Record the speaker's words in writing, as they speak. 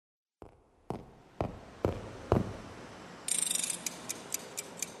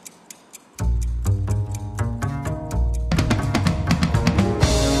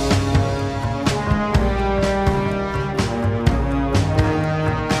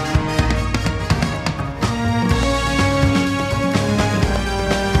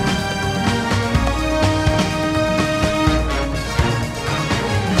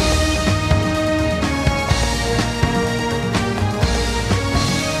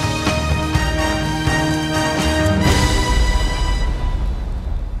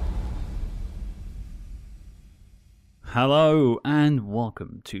Hello and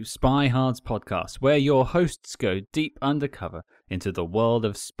welcome to Spy Hard's podcast, where your hosts go deep undercover into the world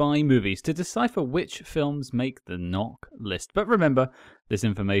of spy movies to decipher which films make the knock list. But remember, this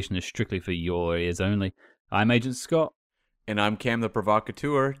information is strictly for your ears only. I'm Agent Scott. And I'm Cam the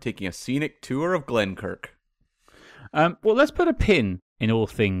Provocateur, taking a scenic tour of Glenkirk. Well, let's put a pin in all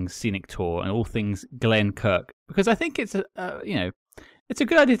things scenic tour and all things Glenkirk, because I think it's a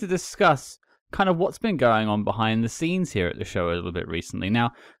good idea to discuss kind of what's been going on behind the scenes here at the show a little bit recently.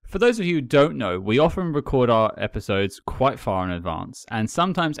 Now, for those of you who don't know, we often record our episodes quite far in advance and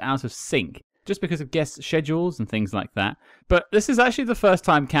sometimes out of sync, just because of guest schedules and things like that. But this is actually the first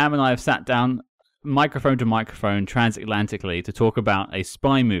time Cam and I have sat down microphone to microphone transatlantically to talk about a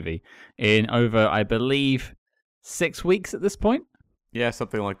spy movie in over, I believe, 6 weeks at this point. Yeah,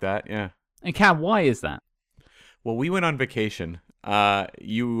 something like that, yeah. And Cam, why is that? Well, we went on vacation.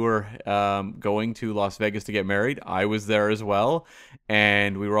 You were going to Las Vegas to get married. I was there as well.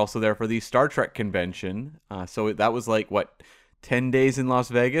 And we were also there for the Star Trek convention. So that was 10 days in Las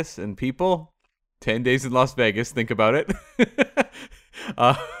Vegas? And people, 10 days in Las Vegas, think about it.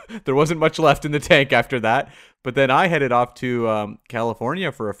 There wasn't much left in the tank after that. But then I headed off to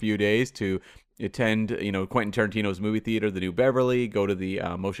California for a few days to attend, Quentin Tarantino's movie theater, the New Beverly, go to the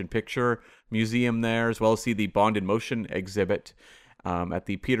motion picture museum there, as well as see the Bond in Motion exhibit at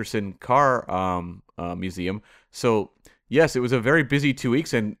the Peterson Car Museum. So, yes, it was a very busy 2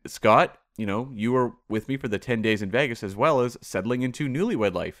 weeks. And Scott, you were with me for the 10 days in Vegas, as well as settling into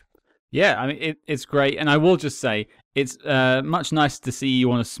newlywed life. Yeah, I mean, it's great. And I will just say, it's much nicer to see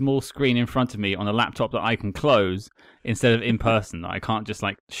you on a small screen in front of me on a laptop that I can close instead of in person. I can't just,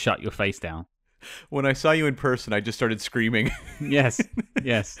 shut your face down. When I saw you in person, I just started screaming. Yes.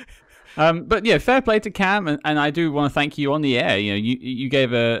 But yeah, fair play to Cam, and I do want to thank you on the air. You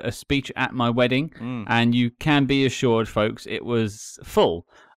gave a speech at my wedding, and you can be assured, folks, it was full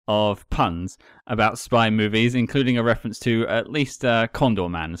of puns about spy movies, including a reference to at least Condor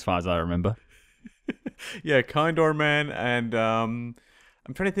Man, as far as I remember. Yeah, Condor Man, and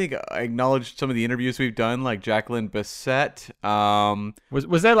I'm trying to think. I acknowledged some of the interviews we've done, like Jacqueline Bisset.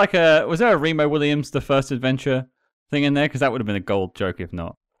 Was there a Remo Williams The First Adventure thing in there? Because that would have been a gold joke if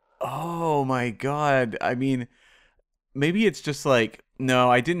not. Oh my God! I mean, maybe it's just no,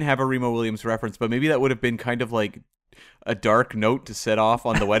 I didn't have a Remo Williams reference, but maybe that would have been kind of like a dark note to set off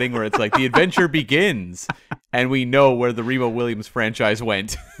on the wedding, where it's like the adventure begins, and we know where the Remo Williams franchise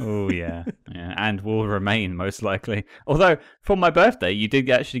went. Oh yeah, and will remain most likely. Although for my birthday, you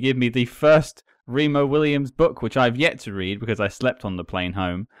did actually give me the first Remo Williams book, which I've yet to read because I slept on the plane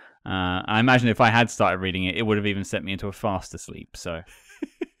home. I imagine if I had started reading it, it would have even sent me into a faster sleep. So.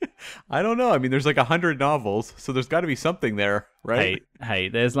 I don't know. I mean, there's 100 novels, so there's got to be something there, right? Hey,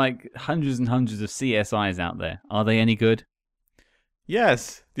 there's hundreds and hundreds of CSIs out there. Are they any good?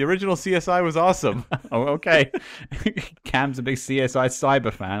 Yes, the original CSI was awesome. Oh, okay. Cam's a big CSI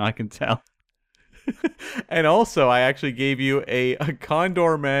cyber fan, I can tell. And also, I actually gave you a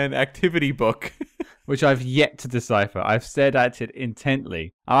Condor Man activity book. Which I've yet to decipher. I've stared at it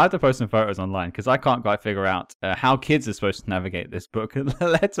intently. I'll have to post some photos online because I can't quite figure out how kids are supposed to navigate this book,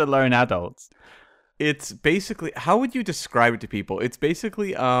 let alone adults. It's basically, how would you describe it to people? It's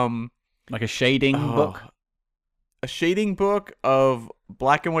basically like a shading book. A shading book of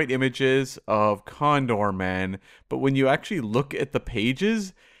black and white images of Condor Man, but when you actually look at the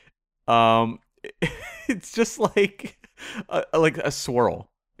pages, it's just like a swirl.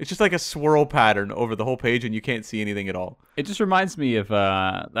 It's just like a swirl pattern over the whole page, and you can't see anything at all. It just reminds me of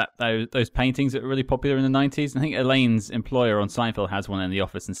those paintings that were really popular in the 90s. I think Elaine's employer on Seinfeld has one in the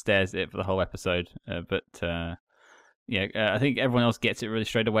office and stares at it for the whole episode. I think everyone else gets it really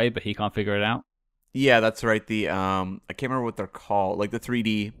straight away, but he can't figure it out. Yeah, that's right. The I can't remember what they're called, like the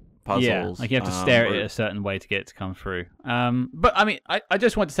 3D puzzles. Yeah, you have to stare at it a certain way to get it to come through. But I mean, I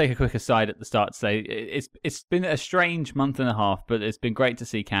just want to take a quick aside at the start to say it's been a strange month and a half, but it's been great to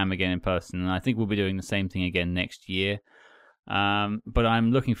see Cam again in person, and I think we'll be doing the same thing again next year. But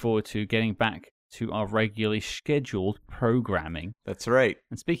I'm looking forward to getting back to our regularly scheduled programming. That's right.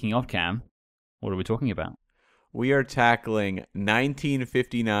 And speaking of Cam, what are we talking about? We are tackling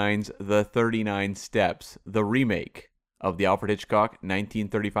 1959's The 39 Steps, the remake of the Alfred Hitchcock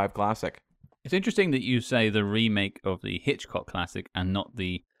 1935 classic. It's interesting that you say the remake of the Hitchcock classic and not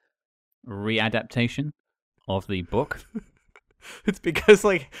the readaptation of the book. It's because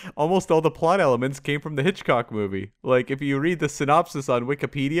like almost all the plot elements came from the Hitchcock movie. Like if you read the synopsis on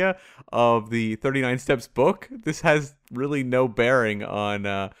Wikipedia of the 39 Steps book, this has really no bearing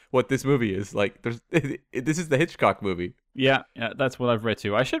on what this movie is. Like there's this is the Hitchcock movie. Yeah, that's what I've read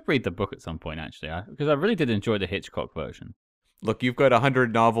too. I should read the book at some point, actually, because I really did enjoy the Hitchcock version. Look, you've got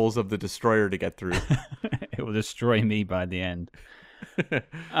 100 novels of The Destroyer to get through. It will destroy me by the end.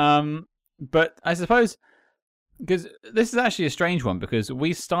 But I suppose, because this is actually a strange one, because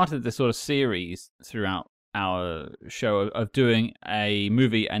we started this sort of series throughout our show of doing a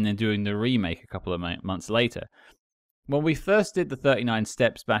movie and then doing the remake a couple of months later. When we first did the 39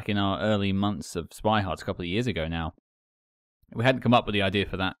 Steps back in our early months of Spy Hearts a couple of years ago now, we hadn't come up with the idea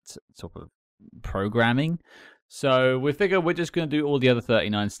for that sort of programming. So we figure we're just going to do all the other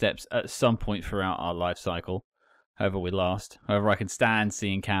 39 steps at some point throughout our life cycle, however we last, however I can stand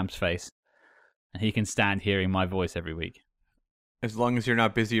seeing Cam's face, and he can stand hearing my voice every week. As long as you're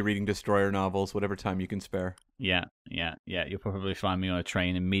not busy reading Destroyer novels, whatever time you can spare. Yeah. You'll probably find me on a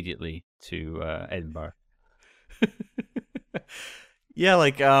train immediately to Edinburgh. Yeah,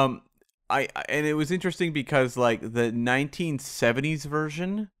 like I and it was interesting because like the 1970s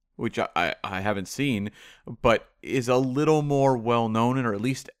version, which I haven't seen, but is a little more well known or at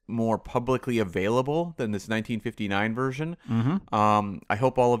least more publicly available than this 1959 version. Mm-hmm. I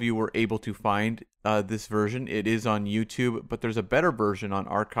hope all of you were able to find this version. It is on YouTube, but there's a better version on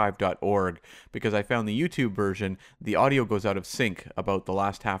archive.org because I found the YouTube version, the audio goes out of sync about the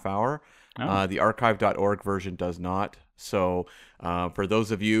last half hour. Oh. The archive.org version does not. So for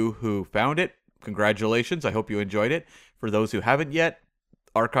those of you who found it, congratulations. I hope you enjoyed it. For those who haven't yet,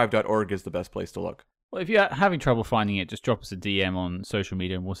 archive.org is the best place to look. Well, if you're having trouble finding it, just drop us a DM on social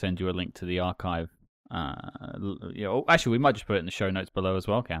media and we'll send you a link to the archive. Actually, we might just put it in the show notes below as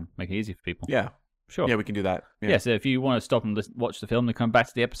well, Cam. Make it easy for people. Yeah. Sure. Yeah, we can do that. Yeah, so if you want to stop and watch the film and come back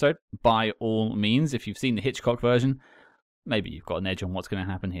to the episode, by all means. If you've seen the Hitchcock version, maybe you've got an edge on what's going to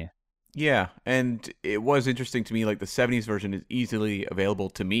happen here. Yeah, and it was interesting to me, like the 70s version is easily available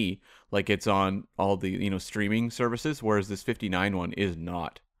to me. Like it's on all the, streaming services, whereas this 59 one is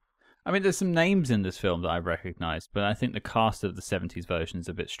not. I mean, there's some names in this film that I recognized, but I think the cast of the 70s version is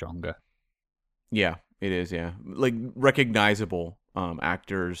a bit stronger. Yeah, it is, yeah. Like recognizable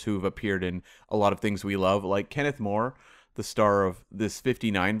actors who've appeared in a lot of things we love. Like Kenneth More, the star of this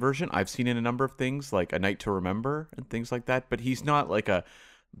 59 version, I've seen in a number of things, like A Night to Remember and things like that, but he's not like a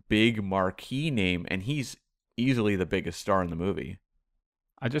big marquee name, and he's easily the biggest star in the movie.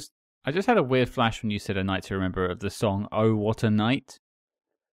 I just had a weird flash when you said A Night to Remember of the song Oh What a Night.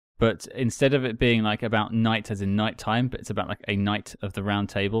 But instead of it being like about night as in nighttime, but it's about like a Night of the Round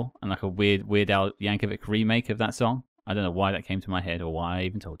Table and like a Weird Al Yankovic remake of that song. I don't know why that came to my head or why I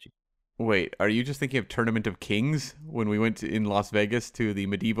even told you. Wait, are you just thinking of Tournament of Kings when we went in Las Vegas to the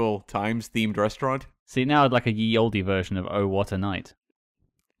medieval times themed restaurant? See, now I'd like a ye olde version of Oh What a Night.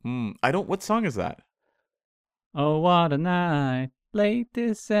 What song is that? Oh, what a night, late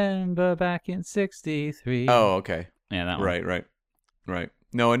December back in 63. Oh, okay. Yeah, that one. Right.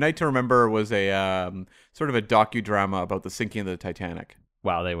 No, A Night to Remember was a sort of a docudrama about the sinking of the Titanic.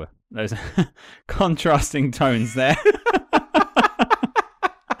 Wow, those contrasting tones there.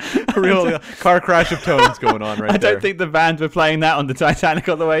 A real car crash of tones going on right there. I don't think the band were playing that on the Titanic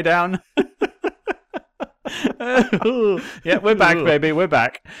on the way down. Yeah, we're back, baby. We're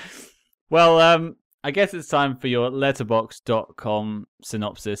back. Well, I guess it's time for your letterboxd.com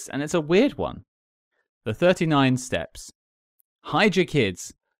synopsis, and it's a weird one. The 39 steps. Hide your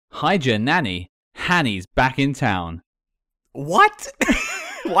kids. Hide your nanny. Hanny's back in town. What?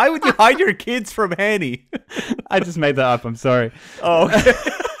 Why would you hide your kids from Hanny? I just made that up. I'm sorry. Oh, okay.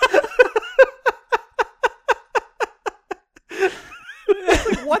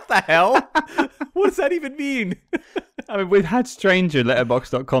 What the hell? What does that even mean? I mean, we've had stranger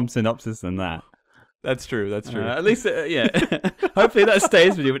letterboxd.com synopsis than that. That's true. At least, yeah. Hopefully that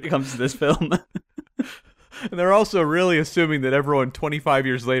stays with you when it comes to this film. And they're also really assuming that everyone 25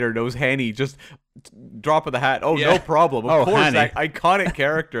 years later knows Hanny. Just drop of the hat. Oh, yeah. No problem. Of course, Hanny. That iconic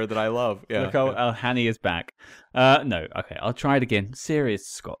character that I love. Yeah. Look how Hanny is back. No, okay, I'll try it again. Serious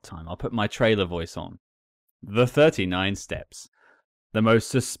Scott time. I'll put my trailer voice on. The 39 Steps. The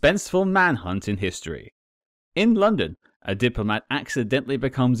most suspenseful manhunt in history. In London, a diplomat accidentally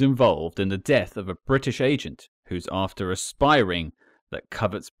becomes involved in the death of a British agent who's after a spy ring that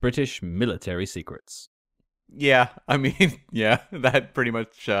covets British military secrets. Yeah, I mean, yeah, that pretty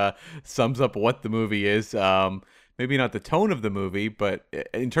much sums up what the movie is. Maybe not the tone of the movie, but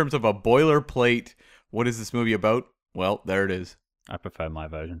in terms of a boilerplate, what is this movie about? Well, there it is. I prefer my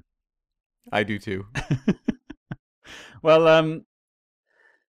version. I do too. Well,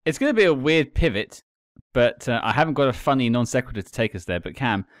 it's going to be a weird pivot, but I haven't got a funny non sequitur to take us there. But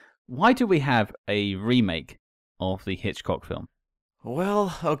Cam, why do we have a remake of the Hitchcock film?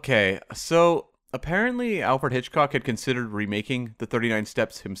 Well, okay. So apparently, Alfred Hitchcock had considered remaking the 39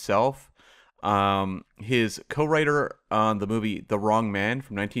 Steps himself. His co-writer on the movie The Wrong Man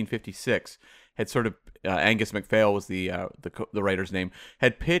from 1956 had sort of Angus MacPhail was the writer's name,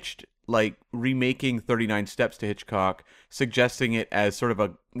 had pitched like remaking 39 Steps to Hitchcock, suggesting it as sort of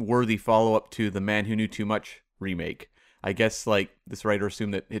a worthy follow-up to The Man Who Knew Too Much remake. I guess like this writer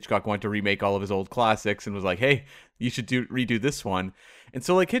assumed that Hitchcock wanted to remake all of his old classics and was like, "Hey, you should redo this one." And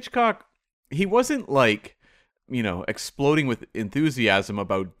so like Hitchcock, he wasn't like, exploding with enthusiasm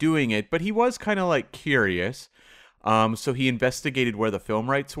about doing it, but he was kind of like curious. So he investigated where the film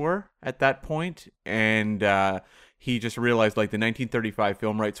rights were at that point, and he just realized like the 1935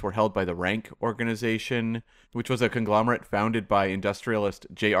 film rights were held by the Rank organization, which was a conglomerate founded by industrialist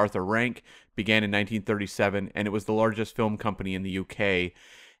J. Arthur Rank, began in 1937, and it was the largest film company in the UK.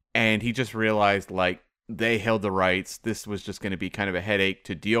 And he just realized like they held the rights. This was just going to be kind of a headache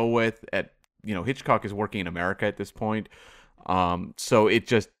to deal with. Hitchcock is working in America at this point. So it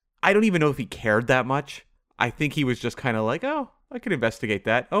just, I don't even know if he cared that much. I think he was just kind of like, oh, I could investigate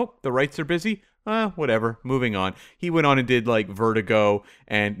that. Oh, the rights are busy. Whatever, moving on. He went on and did like Vertigo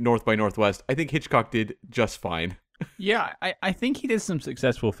and North by Northwest. I think Hitchcock did just fine. Yeah, I think he did some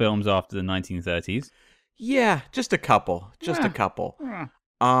successful films after the 1930s. Yeah, just a couple. Just a couple.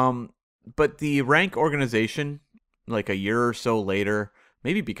 But the Rank organization, like a year or so later,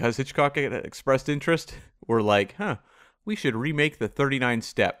 maybe because Hitchcock had expressed interest, were like, we should remake the 39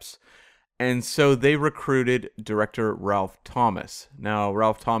 Steps. And so they recruited director Ralph Thomas. Now,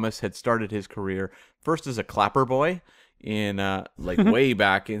 Ralph Thomas had started his career first as a clapper boy in like way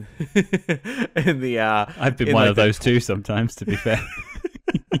back in the I've been one of those too sometimes, to be fair.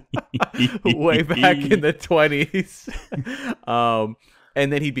 Way back in the 20s.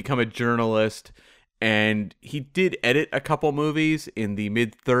 And then he'd become a journalist, and he did edit a couple movies in the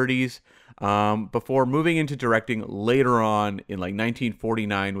mid-30s. Before moving into directing later on in like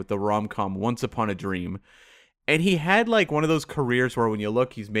 1949 with the rom-com Once Upon a Dream. And he had like one of those careers where when you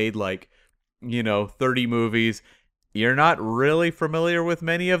look, he's made like, 30 movies. You're not really familiar with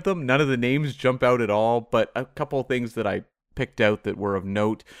many of them. None of the names jump out at all, but a couple of things that I picked out that were of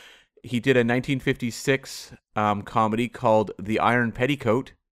note. He did a 1956 comedy called The Iron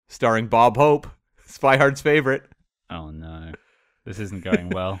Petticoat, starring Bob Hope, Spyhard's favorite. Oh no, this isn't going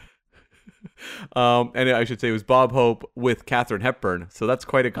well. And I should say it was Bob Hope with Katharine Hepburn, so that's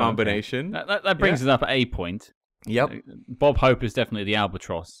quite a combination. Okay. That brings us up at a point. Yep. Bob Hope is definitely the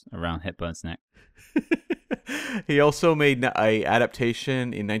albatross around Hepburn's neck. He also made an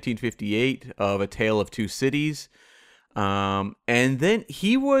adaptation in 1958 of A Tale of Two Cities. And then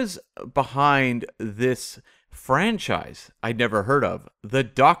he was behind this franchise I'd never heard of, the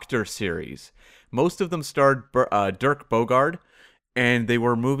Doctor series. Most of them starred Dirk Bogarde. And they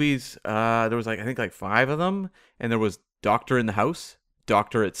were movies, there was I think 5 of them. And there was Doctor in the House,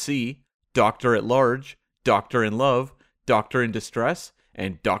 Doctor at Sea, Doctor at Large, Doctor in Love, Doctor in Distress,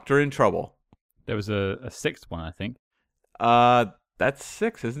 and Doctor in Trouble. There was a 6th one, I think. That's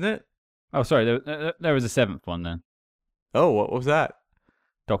 6, isn't it? Oh, sorry, there was a 7th one then. Oh, what was that?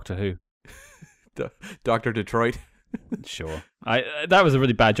 Doctor Who. Doctor Detroit. Sure. That was a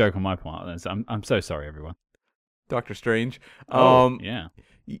really bad joke on my part. I'm so sorry, everyone. Doctor Strange. Yeah.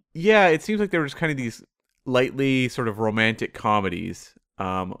 Yeah, it seems like there were just kind of these lightly sort of romantic comedies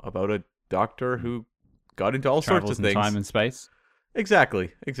about a doctor who got into all sorts of things. Time and space.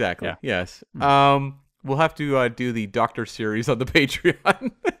 Exactly. Yeah. Yes. We'll have to do the Doctor series on the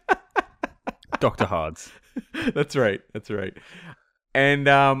Patreon. Dr. Hards. That's right. And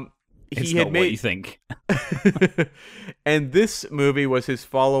it's he not had made what you think. And this movie was his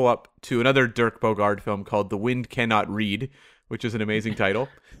follow-up to another Dirk Bogarde film called The Wind Cannot Read, which is an amazing title.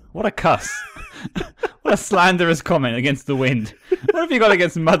 What a cuss. What a slanderous comment against the wind. What have you got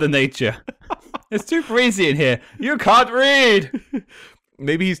against Mother Nature? It's too breezy in here. You can't read.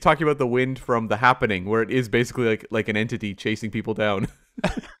 Maybe he's talking about the wind from The Happening, where it is basically like an entity chasing people down.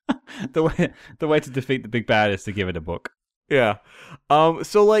 The way to defeat the big bad is to give it a book. Yeah.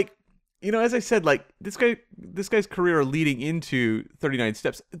 So like, as I said, like this guy's career leading into 39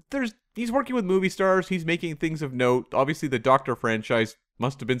 Steps, he's working with movie stars, he's making things of note. Obviously the Doctor franchise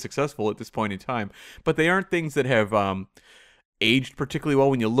must have been successful at this point in time, but they aren't things that have aged particularly well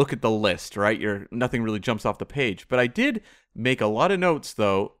when you look at the list, right? Nothing really jumps off the page. But I did make a lot of notes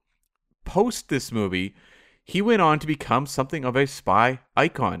though. Post this movie, he went on to become something of a spy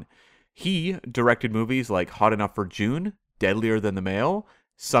icon. He directed movies like Hot Enough for June, Deadlier Than the Male,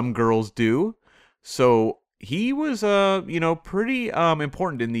 Some Girls Do. So he was, pretty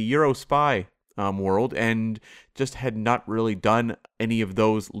important in the Euro spy world, and just had not really done any of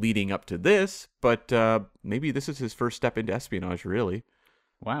those leading up to this. But maybe this is his first step into espionage, really.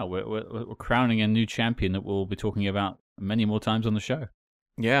 Wow, we're crowning a new champion that we'll be talking about many more times on the show.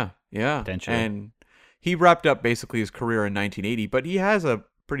 Yeah, yeah. Potentially. And he wrapped up basically his career in 1980, but he has a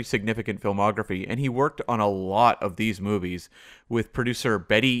pretty significant filmography, and he worked on a lot of these movies with producer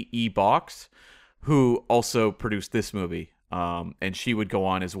Betty E. Box, who also produced this movie. And she would go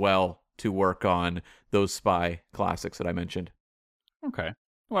on as well to work on those spy classics that I mentioned. Okay.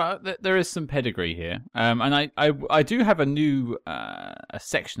 Well, there is some pedigree here, and I do have a new a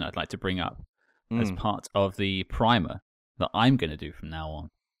section I'd like to bring up as part of the primer that I'm going to do from now on.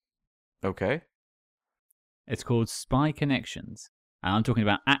 Okay. It's called Spy Connections, and I'm talking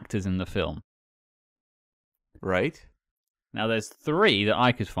about actors in the film. Right. Now, there's 3 that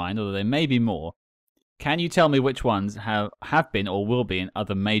I could find, although there may be more. Can you tell me which ones have been or will be in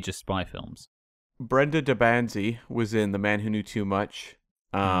other major spy films? Brenda DeBanzi was in The Man Who Knew Too Much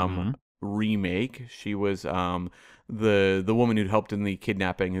remake. She was the woman who'd helped in the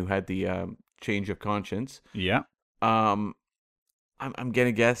kidnapping, who had the change of conscience. Yeah. I'm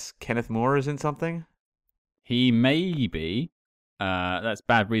gonna guess Kenneth Moore is in something. He may be. That's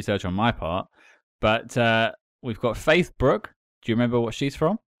bad research on my part. But we've got Faith Brooke. Do you remember what she's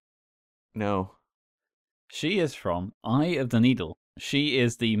from? No. She is from Eye of the Needle. She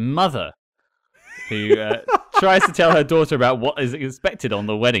is the mother who tries to tell her daughter about what is expected on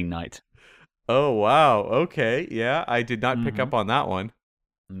the wedding night. Oh, wow. Okay. Yeah, I did not pick up on that one.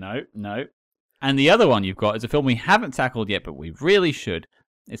 No. And the other one you've got is a film we haven't tackled yet, but we really should.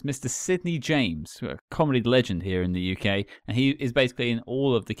 It's Mr. Sidney James, a comedy legend here in the UK, and he is basically in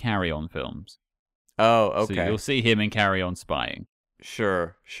all of the Carry On films. Oh, okay. So you'll see him in Carry On Spying.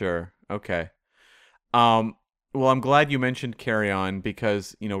 Sure. Okay. Well, I'm glad you mentioned Carry On,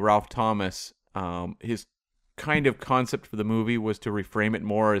 because, Ralph Thomas, his kind of concept for the movie was to reframe it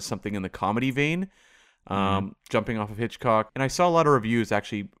more as something in the comedy vein, jumping off of Hitchcock. And I saw a lot of reviews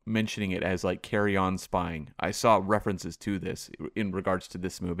actually mentioning it as like Carry On Spying. I saw references to this in regards to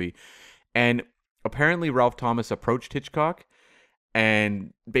this movie. And apparently Ralph Thomas approached Hitchcock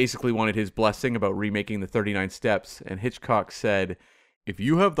and basically wanted his blessing about remaking the 39 Steps. And Hitchcock said, "If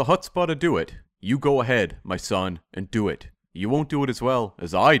you have the chutzpah to do it, you go ahead, my son, and do it. You won't do it as well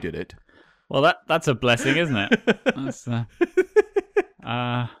as I did it." Well, that's a blessing, isn't it? That's,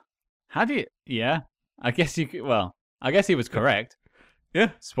 how do you... Yeah, I guess you could... Well, I guess he was correct. Yeah.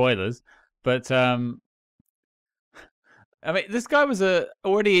 Spoilers. But, I mean, this guy was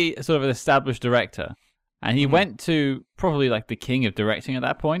already sort of an established director. And he went to probably like the king of directing at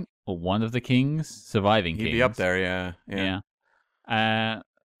that point. Or one of the kings. Surviving kings. He'd be up there, yeah.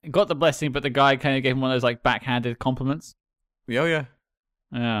 Got the blessing, but the guy kind of gave him one of those like backhanded compliments. Yeah.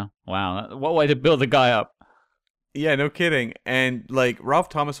 Yeah. Wow. What way to build a guy up. Yeah, no kidding. And like Ralph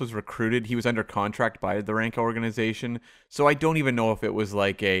Thomas was recruited. He was under contract by the Rank organization. So I don't even know if it was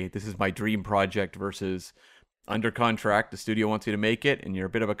like this is my dream project versus under contract. The studio wants you to make it, and you're a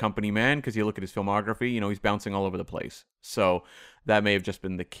bit of a company man because you look at his filmography. He's bouncing all over the place. So that may have just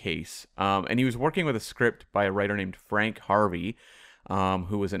been the case. And he was working with a script by a writer named Frank Harvey,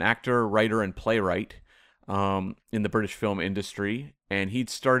 who was an actor, writer, and playwright in the British film industry. And he'd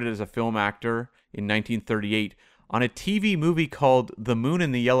started as a film actor in 1938 on a TV movie called The Moon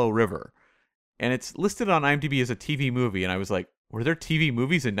in the Yellow River. And it's listed on IMDb as a TV movie. And I was like, were there TV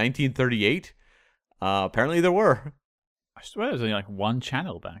movies in 1938? Apparently there were. I swear there was only like one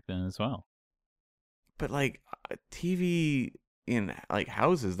channel back then as well. But like TV in like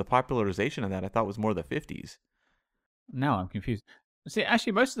houses, the popularization of that I thought was more the 50s. Now I'm confused. See,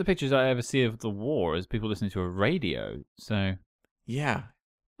 actually, most of the pictures I ever see of the war is people listening to a radio. So yeah,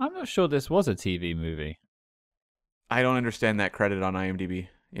 I'm not sure this was a TV movie. I don't understand that credit on IMDb.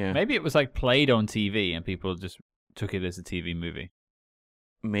 Yeah, maybe it was like played on TV and people just took it as a TV movie.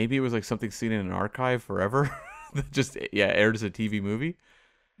 Maybe it was like something seen in an archive forever that just aired as a TV movie.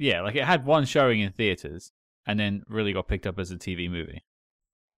 Yeah, like it had one showing in theaters and then really got picked up as a TV movie.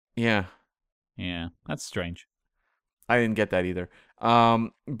 Yeah, that's strange. I didn't get that either.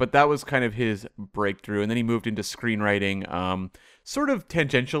 But that was kind of his breakthrough. And then he moved into screenwriting, sort of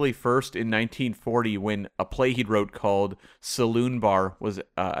tangentially first in 1940 when a play he wrote called Saloon Bar was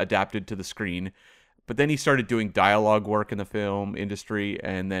adapted to the screen. But then he started doing dialogue work in the film industry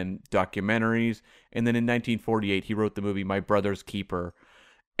and then documentaries. And then in 1948, he wrote the movie My Brother's Keeper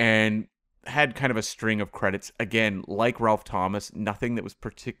and had kind of a string of credits. Again, like Ralph Thomas, nothing that was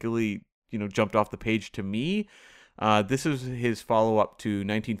particularly jumped off the page to me. This is his follow-up to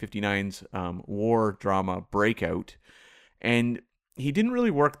 1959's war drama Breakout. And he didn't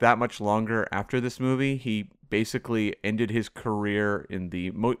really work that much longer after this movie. He basically ended his career in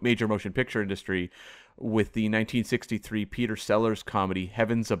the major motion picture industry with the 1963 Peter Sellers comedy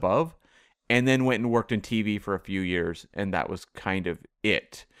Heavens Above, and then went and worked in TV for a few years, and that was kind of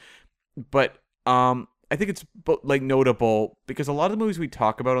it. But I think it's notable because a lot of the movies we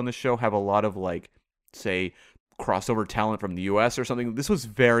talk about on the show have a lot of say crossover talent from the US or something. This was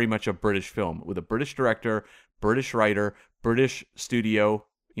very much a British film with a British director, British writer, British studio,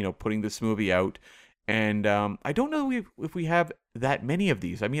 putting this movie out. And I don't know if we have that many of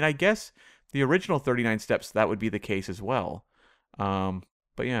these. I mean, I guess the original 39 Steps, that would be the case as well.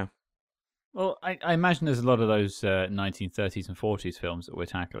 But yeah. Well, I imagine there's a lot of those 1930s and 40s films that we're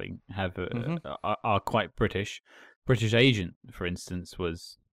tackling are quite British. British Agent, for instance,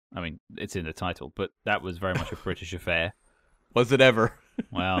 was, I mean, it's in the title, but that was very much a British affair. Was it ever?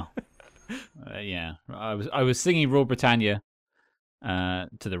 Well, yeah. I was singing Rule Britannia to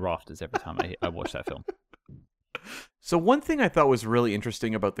the rafters every time I watched that film. So one thing I thought was really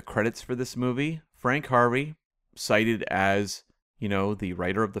interesting about the credits for this movie, Frank Harvey, cited as, the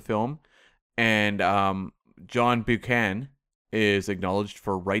writer of the film, and John Buchan is acknowledged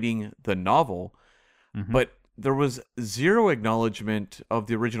for writing the novel, but there was zero acknowledgement of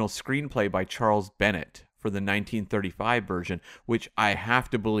the original screenplay by Charles Bennett for the 1935 version, which I have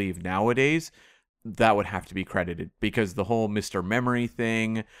to believe nowadays that would have to be credited, because the whole Mr. Memory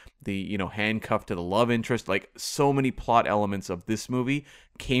thing, the handcuffed to the love interest, so many plot elements of this movie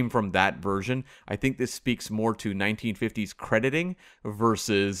came from that version. I think this speaks more to 1950s crediting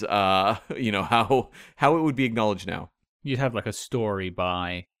versus how it would be acknowledged now. You'd have a story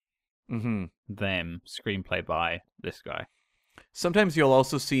by them, screenplay by this guy. Sometimes you'll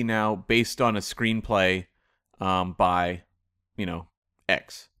also see now based on a screenplay by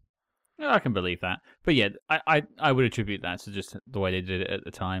X. I can believe that. But yeah, I would attribute that to just the way they did it at the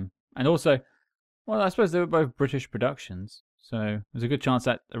time. And also, well, I suppose they were both British productions, so there's a good chance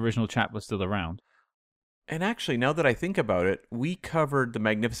that original chap was still around. And actually, now that I think about it, we covered The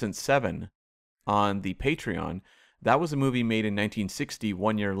Magnificent Seven on the Patreon. That was a movie made in 1960,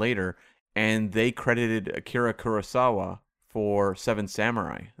 1 year later, and they credited Akira Kurosawa for Seven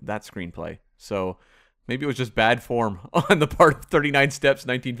Samurai, that screenplay. So maybe it was just bad form on the part of 39 Steps,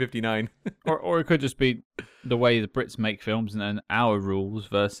 1959. or it could just be the way the Brits make films and then our rules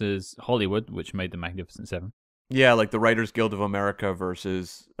versus Hollywood, which made The Magnificent Seven. Yeah, like the Writers Guild of America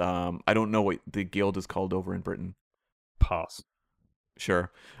versus, I don't know what the guild is called over in Britain. Pass.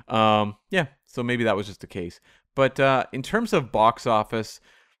 Sure. Yeah, so maybe that was just the case. But in terms of box office,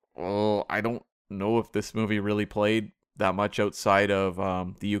 I don't know if this movie really played that much outside of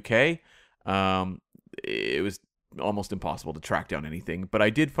the UK. It was almost impossible to track down anything. But I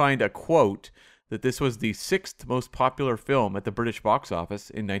did find a quote that this was the 6th most popular film at the British box office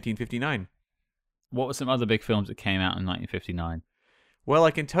in 1959. What were some other big films that came out in 1959? Well,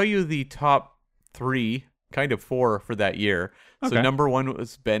 I can tell you the top 3, kind of 4 for that year. Okay. So number 1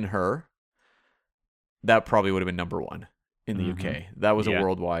 was Ben-Hur. That probably would have been number 1 in the UK. That was a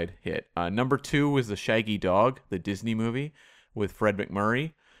worldwide hit. Number 2 was The Shaggy Dog, the Disney movie with Fred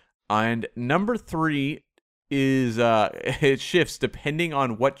MacMurray. And number 3 is, it shifts depending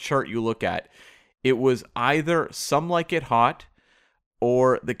on what chart you look at. It was either Some Like It Hot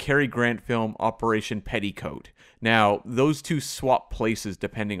or the Cary Grant film Operation Petticoat. Now, those two swap places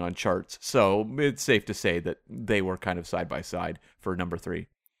depending on charts, so it's safe to say that they were kind of side by side for number 3.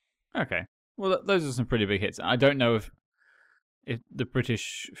 Okay. Well, those are some pretty big hits. I don't know if the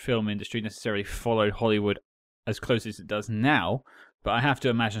British film industry necessarily followed Hollywood as close as it does now, but I have to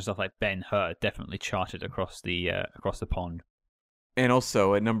imagine stuff like Ben-Hur definitely charted across the pond. And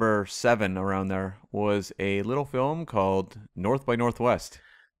also at number 7 around there was a little film called North by Northwest.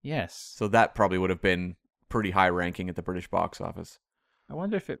 Yes. So that probably would have been pretty high ranking at the British box office. I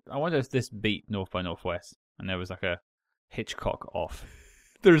wonder if this beat North by Northwest and there was like a Hitchcock off.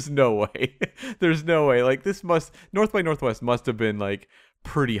 There's no way. There's no way. Like North by Northwest must have been like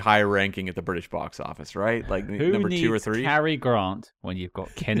pretty high ranking at the British box office, right? Like number 2 or 3. Who needs Cary Grant when you've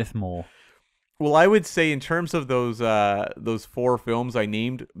got Kenneth More? Well, I would say in terms of those 4 films I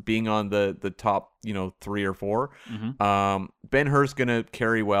named being on the top, 3 or 4, Ben-Hur's gonna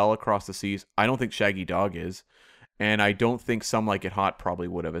carry well across the seas. I don't think Shaggy Dog is, and I don't think Some Like It Hot probably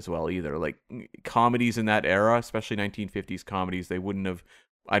would have as well either. Like comedies in that era, especially 1950s comedies, they wouldn't have,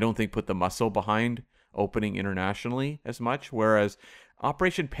 I don't think, put the muscle behind opening internationally as much. Whereas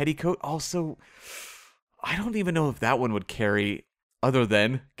Operation Petticoat also, I don't even know if that one would carry other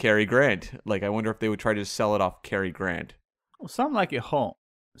than Cary Grant. Like, I wonder if they would try to sell it off Cary Grant. Well, Some Like It Hot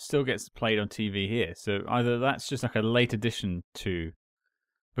still gets played on TV here, so either that's just like a late addition to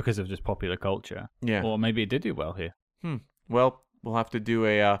because of just popular culture, Yeah. or maybe it did do well here. Well, we'll have to do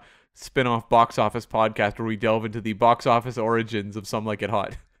a spin-off box office podcast where we delve into the box office origins of Some Like It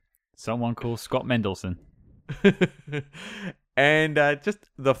Hot. Someone called Scott Mendelson. And just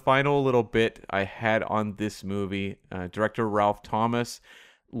the final little bit I had on this movie, director Ralph Thomas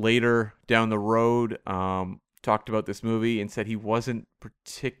later down the road talked about this movie and said he wasn't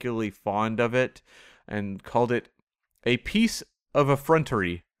particularly fond of it and called it a piece of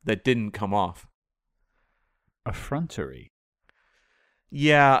effrontery that didn't come off. Effrontery?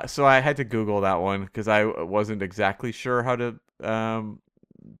 Yeah, so I had to Google that one because I wasn't exactly sure how to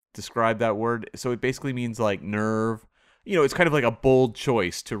describe that word. So it basically means like nerve. You know, it's kind of like a bold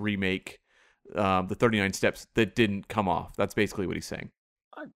choice to remake the 39 Steps that didn't come off. That's basically what he's saying.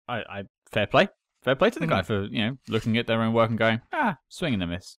 I fair play. Fair play to the guy for, looking at their own work and going, swing and a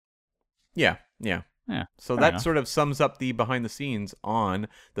miss. Yeah. Yeah. So fair that enough. sort of sums up the behind the scenes on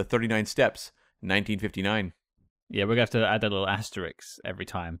the 39 Steps, 1959. Yeah, we're going to have to add a little asterisk every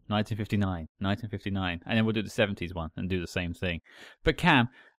time. 1959, 1959. And then we'll do the 70s one and do the same thing. But Cam,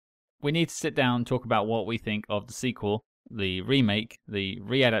 we need to sit down and talk about what we think of the sequel, the remake, the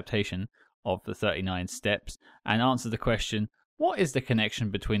readaptation of the 39 Steps, and answer the question, what is the connection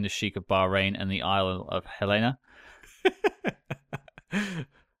between the Sheik of Bahrain and the Isle of Helena?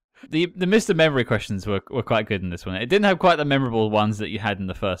 The Mr. Memory questions were quite good in this one. It didn't have quite the memorable ones that you had in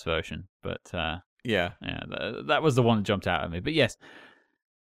the first version, but Yeah. that was the one that jumped out at me. But yes,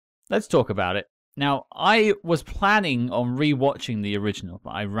 let's talk about it. Now, I was planning on rewatching the original,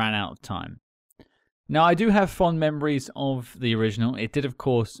 but I ran out of time. Now, I do have fond memories of the original. It did, of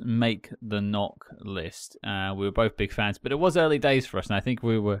course, make the knock list. We were both big fans, but it was early days for us, and I think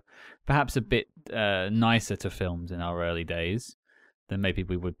we were perhaps a bit nicer to films in our early days than maybe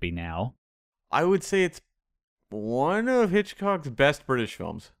we would be now. I would say it's one of Hitchcock's best British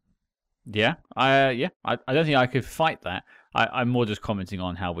films. Yeah, I don't think I could fight that. I'm more just commenting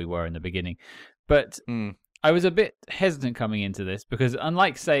on how we were in the beginning. But I was a bit hesitant coming into this because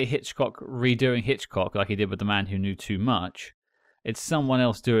unlike, say, Hitchcock redoing Hitchcock like he did with The Man Who Knew Too Much, it's someone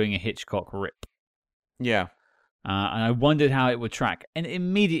else doing a Hitchcock rip. Yeah. And I wondered how it would track. And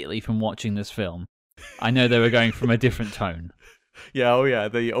immediately from watching this film, I know they were going from a different tone. Yeah, oh yeah,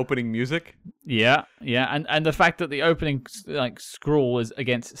 the opening music. Yeah, and the fact that the opening scroll is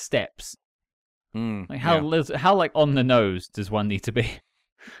against steps. Like how like on the nose does one need to be?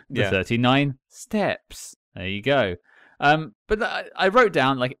 The 39 Steps. There you go. But I wrote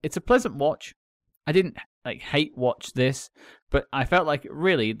down like it's a pleasant watch. I didn't hate watch this, but I felt like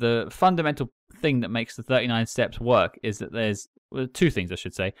really the fundamental thing that makes the 39 Steps work is that there's two things I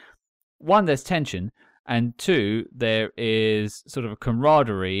should say. One, there's tension. And two, there is sort of a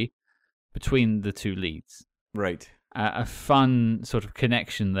camaraderie between the two leads. Right. A fun sort of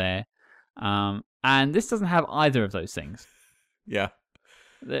connection there. And this doesn't have either of those things. Yeah.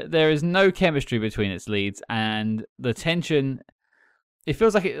 There is no chemistry between its leads, and the tension, it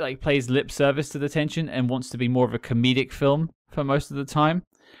feels like it plays lip service to the tension and wants to be more of a comedic film for most of the time.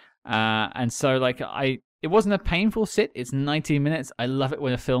 And so it wasn't a painful sit. It's 90 minutes. I love it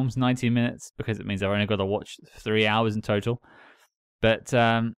when a film's 90 minutes because it means I've only got to watch 3 hours in total. But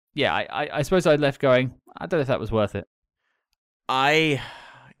I suppose I left going, I don't know if that was worth it. The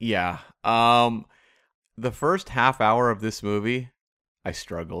first half hour of this movie, I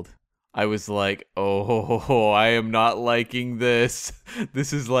struggled. I was like, oh, I am not liking this.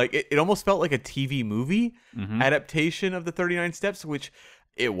 This is like, it almost felt like a TV movie adaptation of the 39 Steps, which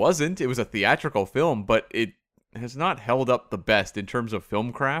it wasn't. It was a theatrical film, but it has not held up the best in terms of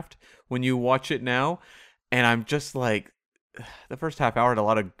film craft when you watch it now. And I'm just like, the first half hour had a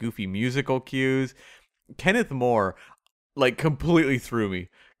lot of goofy musical cues. Kenneth More, completely threw me.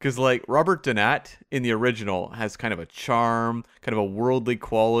 Because, Robert Donat in the original has kind of a charm, kind of a worldly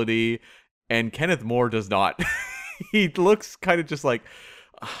quality, and Kenneth More does not. He looks kind of just like...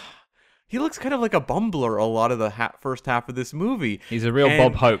 He looks kind of like a bumbler a lot of the first half of this movie. He's a real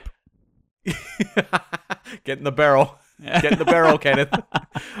Bob Hope. Get in the barrel. Get in the barrel, Kenneth.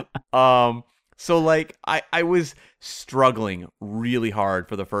 So, I was struggling really hard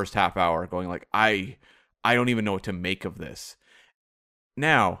for the first half hour, going I don't even know what to make of this.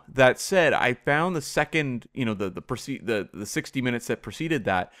 Now, that said, I found the second, the 60 minutes that preceded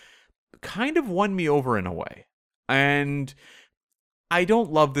that kind of won me over in a way. And I don't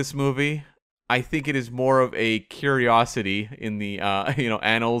love this movie. I think it is more of a curiosity in the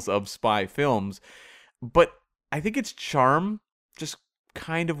annals of spy films. But I think its charm just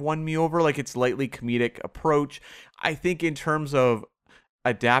kind of won me over, like its lightly comedic approach. I think in terms of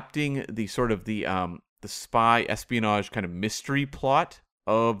adapting the sort of the spy espionage kind of mystery plot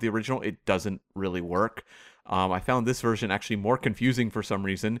of the original, it doesn't really work. I found this version actually more confusing for some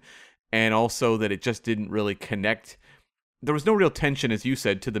reason, and also that it just didn't really connect. There was no real tension, as you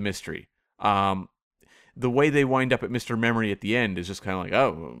said, to the mystery. The way they wind up at Mr. Memory at the end is just kind of like,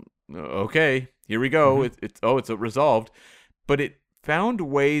 oh, okay, here we go. Mm-hmm. It's resolved. But it found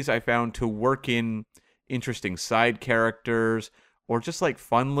ways, I found, to work in interesting side characters or just like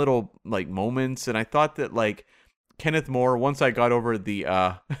fun little like moments. And I thought that like Kenneth More, once I got over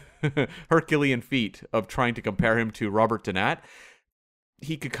the Herculean feat of trying to compare him to Robert Donat,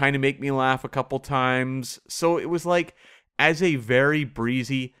 he could kind of make me laugh a couple times. So it was like, as a very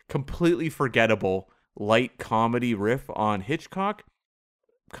breezy, completely forgettable light comedy riff on Hitchcock,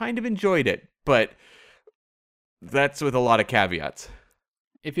 kind of enjoyed it. But that's with a lot of caveats.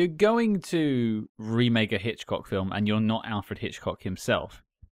 If you're going to remake a Hitchcock film and you're not Alfred Hitchcock himself,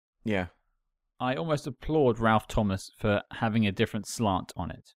 Yeah. I almost applaud Ralph Thomas for having a different slant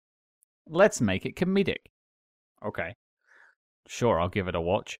on it. Let's make it comedic. Okay. Sure, I'll give it a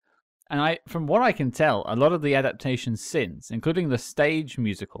watch. And from what I can tell, a lot of the adaptations since, including the stage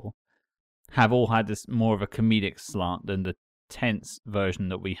musical, have all had this more of a comedic slant than the tense version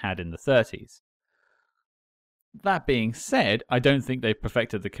that we had in the 30s. That being said, I don't think they've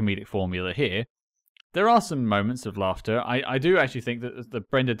perfected the comedic formula here. There are some moments of laughter. I do actually think that the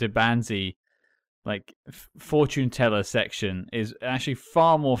Brenda de Banzi like fortune teller section is actually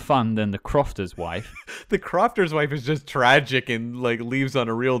far more fun than the Crofter's wife. The Crofter's wife is just tragic and like leaves on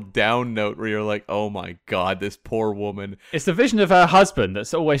a real down note where you're like, oh my god, this poor woman. It's the vision of her husband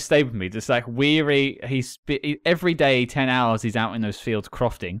that's always stayed with me. Just like weary, every day 10 hours he's out in those fields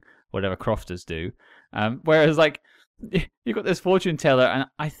crofting, whatever crofters do. Whereas like you've got this fortune teller, and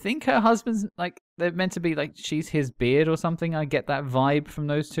I think her husband's like they're meant to be like she's his beard or something. I get that vibe from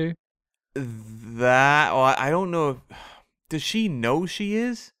those two. I don't know. Does she know she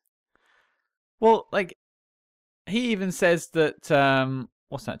is? Well, like he even says that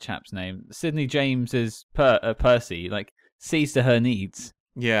what's that chap's name? Sidney James is Percy. Like sees to her needs.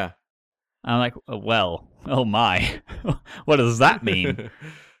 Yeah. And I'm like, well, oh my, what does that mean?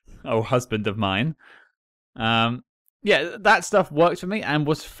 Oh, husband of mine. Yeah, that stuff worked for me and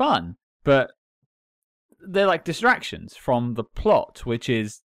was fun, but they're like distractions from the plot, which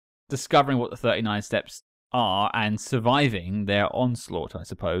is discovering what the 39 steps are and surviving their onslaught, I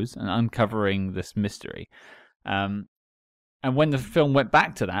suppose, and uncovering this mystery. And when the film went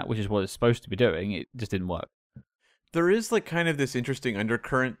back to that, which is what it's supposed to be doing, it just didn't work. There is like kind of this interesting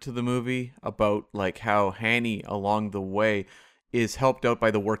undercurrent to the movie about like how Hanny along the way is helped out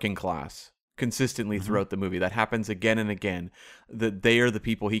by the working class consistently throughout the movie. That happens again and again, that they are the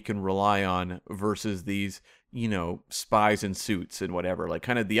people he can rely on versus these, you know, spies in suits and whatever. Like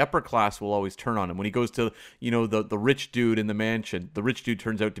kind of the upper class will always turn on him. When he goes to, you know, the rich dude in the mansion, the rich dude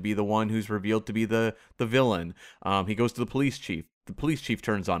turns out to be the one who's revealed to be the villain. He goes to the police chief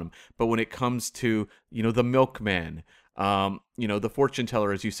turns on him. But when it comes to, you know, the milkman, you know, the fortune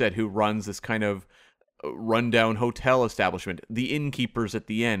teller, as you said, who runs this kind of rundown hotel establishment, the innkeepers at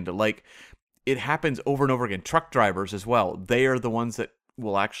the end, like it happens over and over again. Truck drivers as well. They are the ones that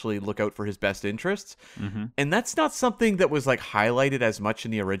will actually look out for his best interests. And that's not something that was like highlighted as much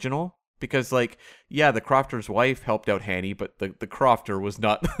in the original, because like, yeah, the Crofter's wife helped out Hanny, but the Crofter was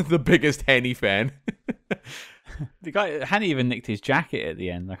not the biggest Hanny fan. The guy, Hanny even nicked his jacket at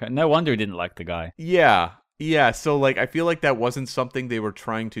the end. Like, no wonder he didn't like the guy. Yeah. So like, I feel like that wasn't something they were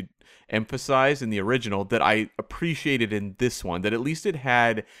trying to emphasize in the original that I appreciated in this one, that at least it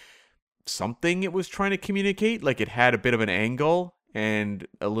had something it was trying to communicate. Like it had a bit of an angle and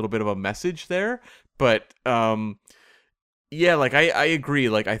a little bit of a message there. But yeah, like I agree.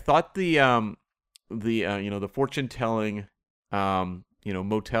 Like I thought the you know, the fortune telling you know,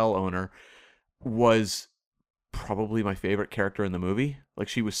 motel owner was probably my favorite character in the movie. Like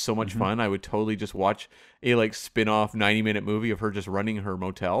she was so much fun. I would totally just watch a like spin-off 90-minute movie of her just running her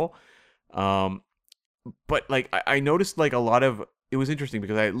motel. But like I noticed like a lot of, it was interesting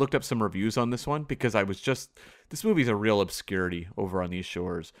because I looked up some reviews on this one, because I was just, this movie's a real obscurity over on these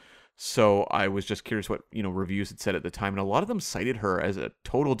shores. So I was just curious what, you know, reviews had said at the time. And a lot of them cited her as a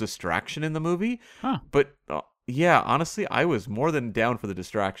total distraction in the movie. But yeah, honestly, I was more than down for the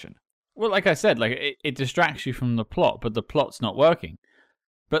distraction. Well, like I said, like it distracts you from the plot, but the plot's not working.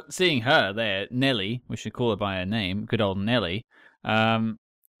 But seeing her there, Nellie, we should call her by her name, good old Nellie,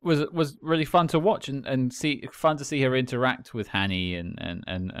 was really fun to watch and fun to see her interact with Hanny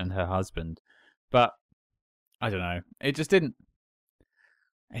and her husband. But I don't know, it just didn't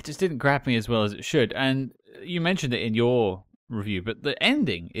It just didn't grab me as well as it should. And you mentioned it in your review, but the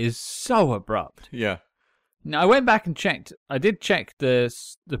ending is so abrupt. Yeah. Now, I went back and checked. I did check the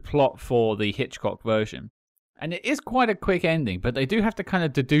plot for the Hitchcock version, and it is quite a quick ending, but they do have to kind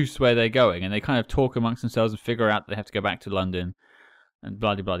of deduce where they're going, and they kind of talk amongst themselves and figure out they have to go back to London and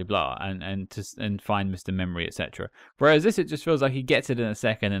blah blah blah blah, and find Mr. Memory, etc. Whereas this, it just feels like he gets it in a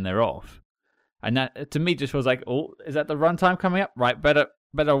second and they're off, and that to me just feels like, oh, is that the runtime coming up? Right, better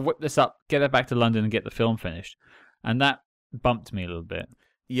whip this up, get it back to London, and get the film finished, and that bumped me a little bit.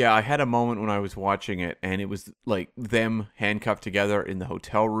 Yeah, I had a moment when I was watching it, and it was like them handcuffed together in the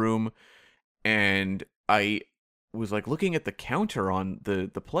hotel room, and I was like looking at the counter on the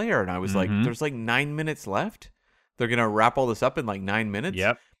player, and I was like, there's like 9 minutes left. They're going to wrap all this up in like 9 minutes.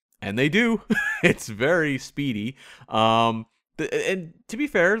 Yep. And they do. It's very speedy. And to be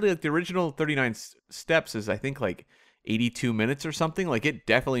fair, like the original 39 Steps is, I think, like 82 minutes or something. Like it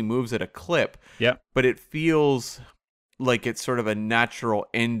definitely moves at a clip. Yep. But it feels like it's sort of a natural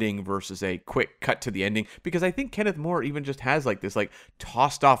ending versus a quick cut to the ending, because I think Kenneth More even just has like this like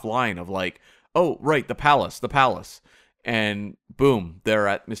tossed off line of like, oh right, the palace, and boom, they're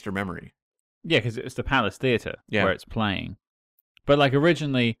at Mr. Memory. Yeah, because it's the Palace Theatre Yeah. where it's playing. But like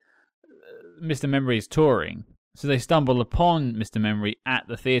originally, Mr. Memory is touring, so they stumble upon Mr. Memory at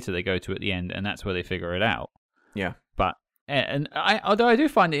the theatre they go to at the end, and that's where they figure it out. Yeah. But although I do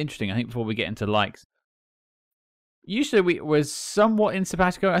find it interesting, I think before we get into likes, usually we're somewhat in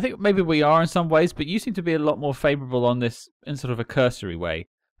simpatico. I think maybe we are in some ways, but you seem to be a lot more favourable on this in sort of a cursory way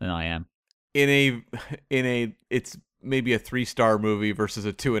than I am. In a it's maybe a 3-star movie versus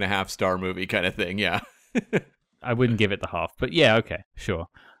a 2.5-star movie kind of thing. Yeah. I wouldn't give it the half, but yeah, okay, sure.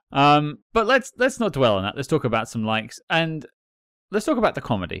 But let's not dwell on that. Let's talk about some likes, and let's talk about the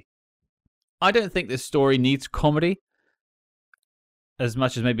comedy. I don't think this story needs comedy as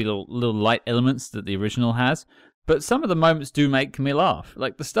much as maybe little light elements that the original has. But some of the moments do make me laugh.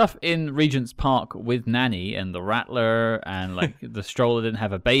 Like the stuff in Regent's Park with Nanny and the Rattler, and like the stroller didn't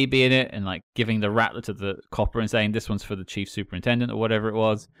have a baby in it, and like giving the Rattler to the copper and saying this one's for the chief superintendent or whatever it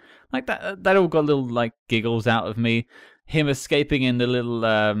was. Like that all got little like giggles out of me. Him escaping in the little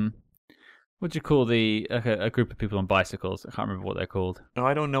what do you call a group of people on bicycles? I can't remember what they're called. Oh,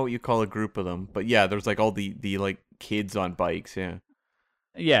 I don't know what you call a group of them, but yeah, there's like all the like kids on bikes. Yeah.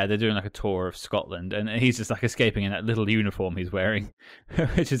 Yeah, they're doing like a tour of Scotland, and he's just like escaping in that little uniform he's wearing,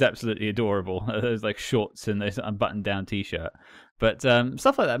 which is absolutely adorable. There's like shorts and there's a button-down t-shirt, but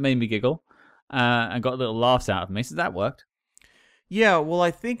stuff like that made me giggle and got little laughs out of me. So that worked. Yeah, well,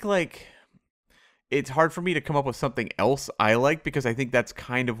 I think like it's hard for me to come up with something else I like, because I think that's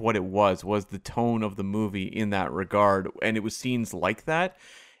kind of what it was the tone of the movie in that regard, and it was scenes like that,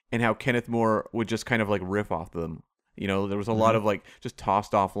 and how Kenneth More would just kind of like riff off them. You know, there was a lot of like just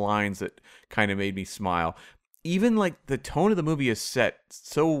tossed off lines that kind of made me smile. Even like the tone of the movie is set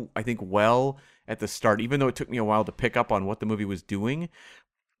so, I think, well at the start, even though it took me a while to pick up on what the movie was doing,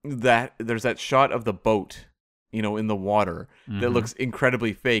 that there's that shot of the boat, you know, in the water that looks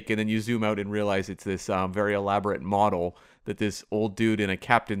incredibly fake. And then you zoom out and realize it's this very elaborate model that this old dude in a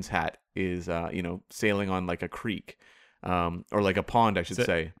captain's hat is, you know, sailing on like a creek or like a pond, I should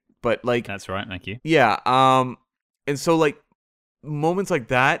say. But like, that's right. Thank you. Yeah. And so, like, moments like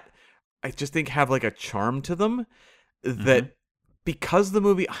that, I just think have, like, a charm to them that because the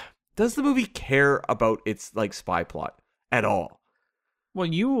movie... Does the movie care about its, like, spy plot at all? Well,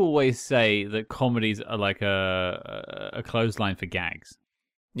 you always say that comedies are like a clothesline for gags.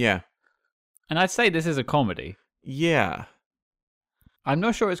 Yeah. And I'd say this is a comedy. Yeah. I'm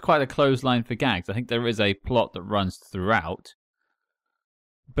not sure it's quite a clothesline for gags. I think there is a plot that runs throughout,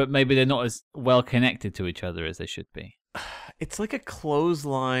 but maybe they're not as well connected to each other as they should be. It's like a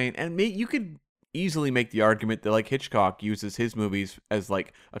clothesline, and you could easily make the argument that like Hitchcock uses his movies as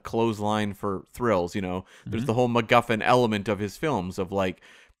like a clothesline for thrills. You know, there's the whole MacGuffin element of his films of like,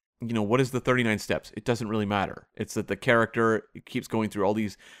 you know, what is the 39 Steps? It doesn't really matter. It's that the character keeps going through all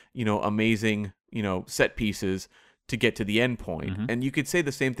these, you know, amazing, you know, set pieces to get to the end point. And you could say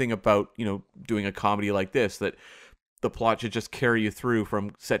the same thing about, you know, doing a comedy like this, that the plot should just carry you through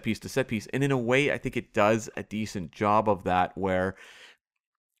from set piece to set piece. And in a way, I think it does a decent job of that, where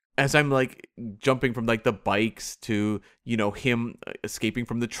as I'm like jumping from like the bikes to, you know, him escaping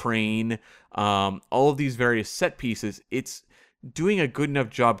from the train, all of these various set pieces, it's doing a good enough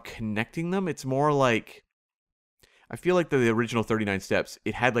job connecting them. It's more like, I feel like the original 39 Steps,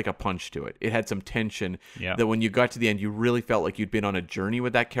 it had like a punch to it. It had some tension that when you got to the end, you really felt like you'd been on a journey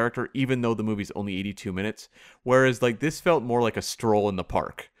with that character, even though the movie's only 82 minutes. Whereas like this felt more like a stroll in the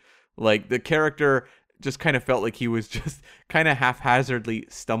park. Like the character just kind of felt like he was just kind of haphazardly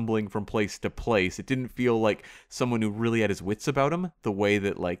stumbling from place to place. It didn't feel like someone who really had his wits about him the way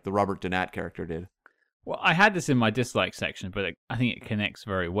that like the Robert Donat character did. Well, I had this in my dislike section, but I think it connects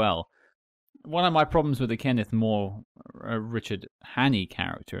very well. One of my problems with the Kenneth More, Richard Hannay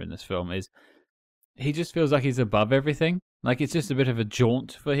character in this film is he just feels like he's above everything. Like it's just a bit of a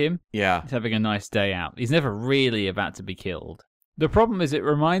jaunt for him. Yeah. He's having a nice day out. He's never really about to be killed. The problem is it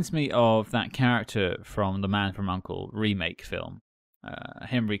reminds me of that character from the Man from U.N.C.L.E. remake film,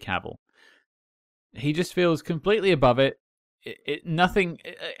 Henry Cavill. He just feels completely above it.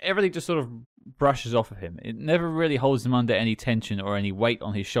 Everything just sort of brushes off of him. It never really holds him under any tension or any weight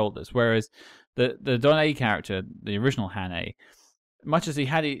on his shoulders. Whereas the Donat character, the original Hannay, much as he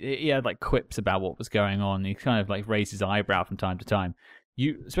had like quips about what was going on, he kind of like raised his eyebrow from time to time.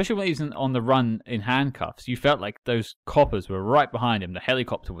 Especially when he was on the run in handcuffs, you felt like those coppers were right behind him. The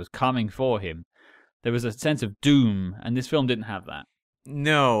helicopter was coming for him. There was a sense of doom, and this film didn't have that.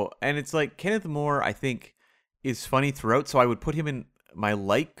 No, and it's like Kenneth More, I think, is funny throughout, so I would put him in my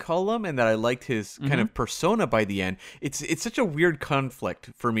like column, and that I liked his kind of persona by the end. It's such a weird conflict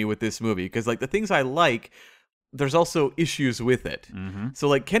for me with this movie, because like the things I like, there's also issues with it. So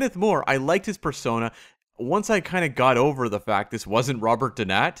like Kenneth More, I liked his persona. Once I kind of got over the fact this wasn't Robert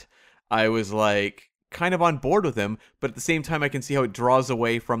Donat, I was like kind of on board with him, but at the same time I can see how it draws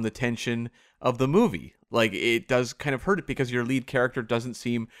away from the tension of the movie. Like it does kind of hurt it because your lead character doesn't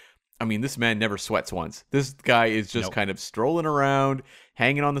seem, I mean, this man never sweats once. This guy is just kind of strolling around,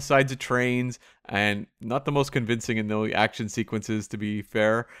 hanging on the sides of trains, and not the most convincing in the action sequences, to be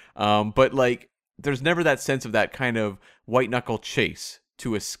fair. But like there's never that sense of that kind of white knuckle chase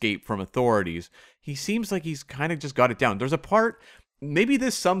to escape from authorities. He seems like he's kind of just got it down. There's a part, maybe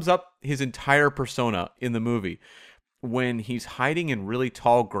this sums up his entire persona in the movie, when he's hiding in really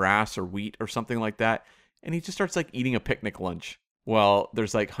tall grass or wheat or something like that, and he just starts like eating a picnic lunch. Well,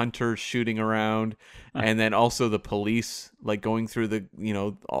 there's like hunters shooting around, and then also the police like going through the,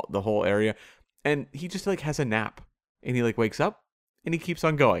 the whole area, and he just like has a nap, and he like wakes up and he keeps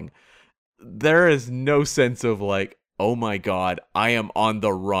on going. There is no sense of like, oh my God, I am on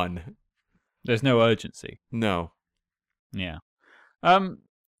the run. There's no urgency. No. Yeah.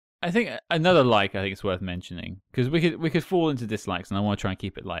 I think another I think it's worth mentioning, because we could fall into dislikes, and I want to try and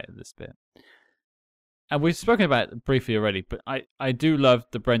keep it light at this bit. And we've spoken about it briefly already, but I do love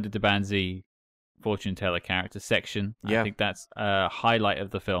the Brenda de Banzi fortune teller character section. Yeah. I think that's a highlight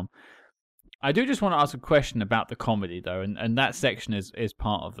of the film. I do just want to ask a question about the comedy, though, and that section is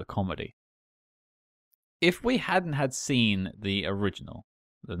part of the comedy. If we hadn't had seen the original,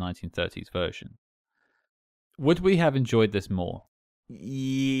 the 1930s version, would we have enjoyed this more?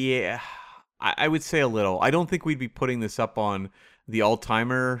 Yeah, I would say a little. I don't think we'd be putting this up on the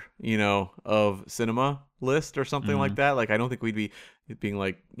all-timer, of cinema list or something like that. Like, I don't think we'd be being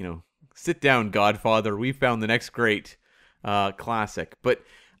like, sit down, Godfather, we found the next great classic. But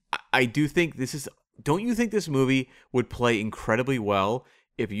I do think don't you think this movie would play incredibly well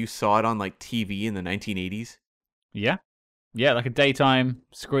if you saw it on like TV in the 1980s? Yeah. Yeah, like a daytime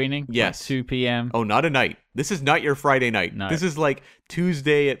screening. Yes. Like 2 p.m. Oh, not a night. This is not your Friday night. No. This is like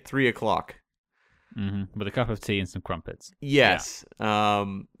Tuesday at 3:00. With a cup of tea and some crumpets. Yes.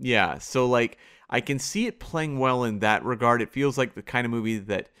 Yeah. So like I can see it playing well in that regard. It feels like the kind of movie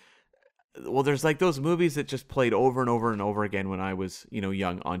that, well, there's like those movies that just played over and over and over again when I was,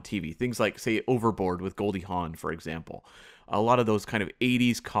 young on TV. Things like, say, Overboard with Goldie Hawn, for example. A lot of those kind of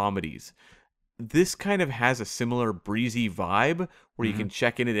 80s comedies. This kind of has a similar breezy vibe where you can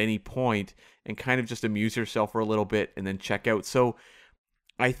check in at any point and kind of just amuse yourself for a little bit and then check out. So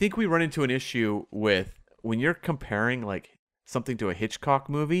I think we run into an issue with when you're comparing like something to a Hitchcock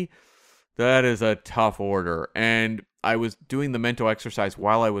movie, that is a tough order. And I was doing the mental exercise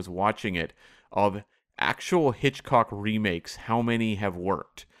while I was watching it of actual Hitchcock remakes, how many have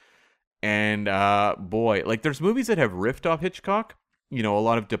worked. And boy, like there's movies that have riffed off Hitchcock. A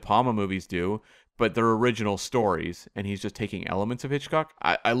lot of De Palma movies do, but they're original stories, and he's just taking elements of Hitchcock.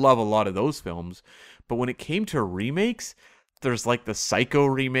 I love a lot of those films, but when it came to remakes, there's like the Psycho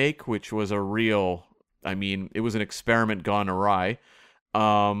remake, which was a real, it was an experiment gone awry.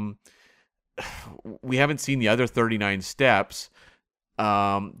 We haven't seen the other 39 Steps.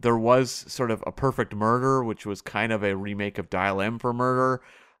 There was sort of A Perfect Murder, which was kind of a remake of Dial M for Murder.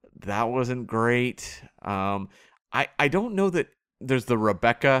 That wasn't great. I don't know that there's the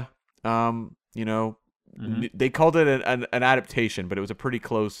Rebecca, they called it an adaptation, but it was a pretty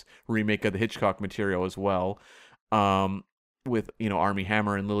close remake of the Hitchcock material as well. With, Armie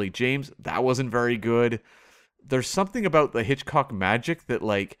Hammer and Lily James. That wasn't very good. There's something about the Hitchcock magic that,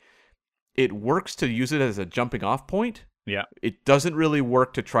 like, it works to use it as a jumping off point. Yeah. It doesn't really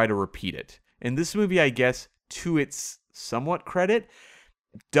work to try to repeat it. And this movie, I guess, to its somewhat credit,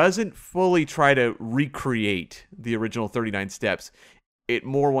 doesn't fully try to recreate the original 39 Steps. It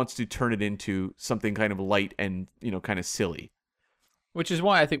more wants to turn it into something kind of light and, kind of silly. Which is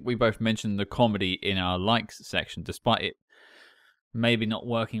why I think we both mentioned the comedy in our likes section. Despite it maybe not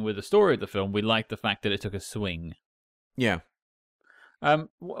working with the story of the film, we liked the fact that it took a swing. Yeah.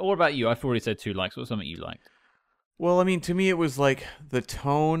 What about you? I've already said 2 likes. What's something you liked? Well, I mean, to me, it was like the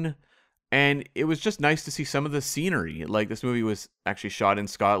tone, and it was just nice to see some of the scenery. Like, this movie was actually shot in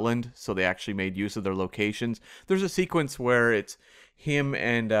Scotland, so they actually made use of their locations. There's a sequence where it's him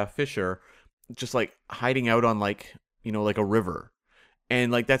and Fisher just, like, hiding out on, like, like a river.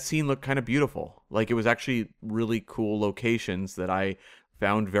 And, like, that scene looked kind of beautiful. Like, it was actually really cool locations that I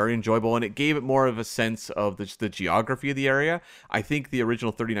found very enjoyable, and it gave it more of a sense of the geography of the area. I think the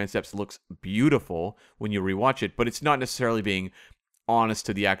original 39 Steps looks beautiful when you rewatch it, but it's not necessarily being honest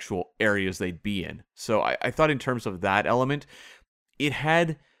to the actual areas they'd be in. So I thought in terms of that element, it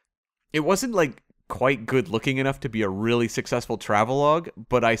wasn't like quite good looking enough to be a really successful travelogue,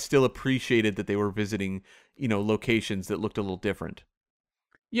 but I still appreciated that they were visiting, locations that looked a little different.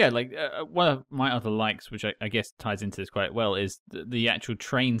 Yeah, like one of my other likes, which I guess ties into this quite well, is the actual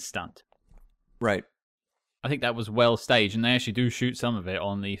train stunt. Right. I think that was well staged, and they actually do shoot some of it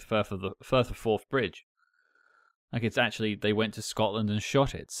on the Firth of Forth Bridge. Like, it's actually, they went to Scotland and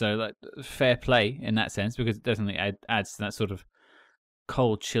shot it. So, like, fair play in that sense, because it definitely adds to that sort of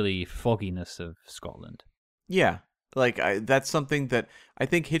cold, chilly fogginess of Scotland. Yeah. Like, that's something that I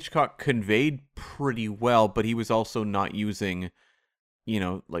think Hitchcock conveyed pretty well, but he was also not using,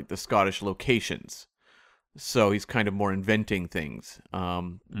 like the Scottish locations. So he's kind of more inventing things.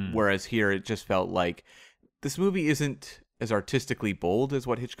 Whereas here, it just felt like this movie isn't as artistically bold as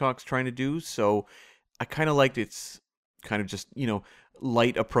what Hitchcock's trying to do. So I kind of liked its kind of just,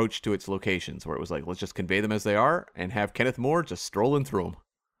 light approach to its locations, where it was like, let's just convey them as they are and have Kenneth More just strolling through them.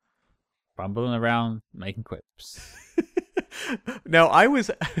 Bumbling around, making quips. Now, I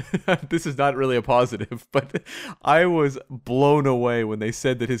was, this is not really a positive, but I was blown away when they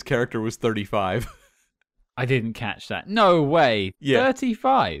said that his character was 35. I didn't catch that. No way. Yeah.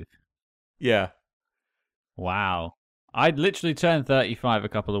 35? Yeah. Wow. I'd literally turned 35 a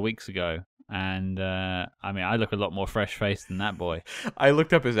couple of weeks ago. And, I look a lot more fresh-faced than that boy. I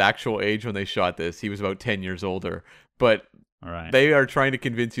looked up his actual age when they shot this. He was about 10 years older. But right. They are trying to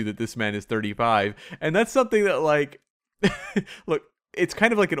convince you that this man is 35. And that's something that, like, look, it's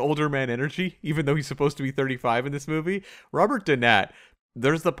kind of like an older man energy, even though he's supposed to be 35 in this movie. Robert Donat,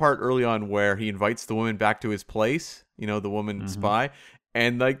 there's the part early on where he invites the woman back to his place, the woman spy.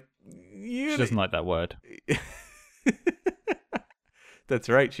 And, like, she doesn't like that word. That's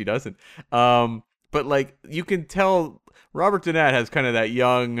right, she doesn't. But, like, you can tell Robert Donat has kind of that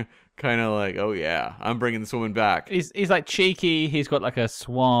young, kind of like, oh yeah, I'm bringing this woman back. He's like cheeky. He's got like a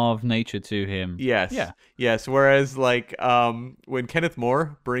suave nature to him. Yes. Yeah. Yes. Whereas, like, when Kenneth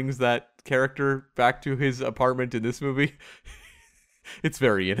More brings that character back to his apartment in this movie, it's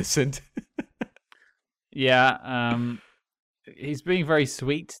very innocent. Yeah. He's being very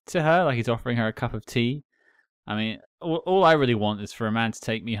sweet to her. Like, he's offering her a cup of tea. I mean, all I really want is for a man to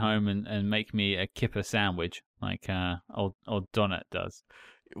take me home and make me a kipper sandwich, like old Donat does.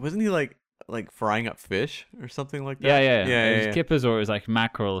 Wasn't he like frying up fish or something like that? Yeah. Yeah, it was kippers, or it was like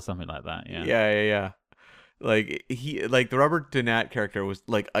mackerel or something like that. Yeah. Yeah. Like, the Robert Donat character was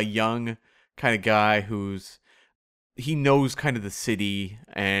like a young kind of guy he knows kind of the city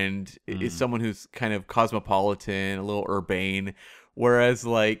and is someone who's kind of cosmopolitan, a little urbane, whereas,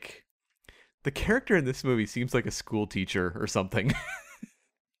 like, the character in this movie seems like a school teacher or something.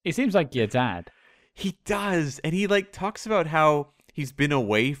 He seems like your dad. He does. And he, like, talks about how he's been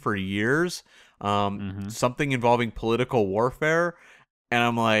away for years, something involving political warfare. And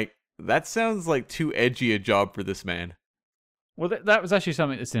I'm like, that sounds like too edgy a job for this man. Well, that was actually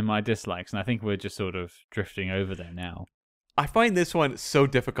something that's in my dislikes, and I think we're just sort of drifting over there now. I find this one so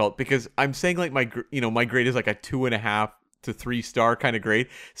difficult because I'm saying, like, my grade is like a 2.5 to 3 star kind of grade.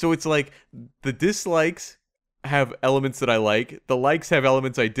 So it's like the dislikes have elements that I like. The likes have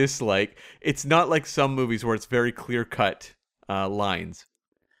elements I dislike. It's not like some movies where it's very clear cut lines.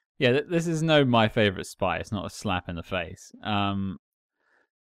 Yeah, this is no My Favorite Spy. It's not a slap in the face. Well,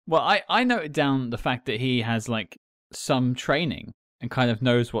 I noted down the fact that he has like some training and kind of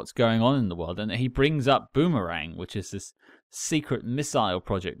knows what's going on in the world, and he brings up Boomerang, which is this secret missile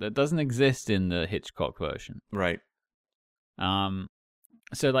project that doesn't exist in the Hitchcock version. Right.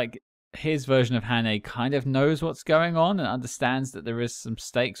 So, like, his version of Hane kind of knows what's going on and understands that there is some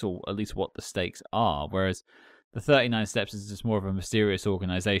stakes, or at least what the stakes are, whereas the 39 Steps is just more of a mysterious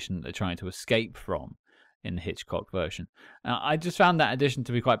organization that they're trying to escape from in the Hitchcock version. I just found that addition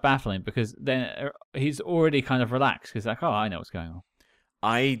to be quite baffling, because then he's already kind of relaxed. He's like, oh, I know what's going on.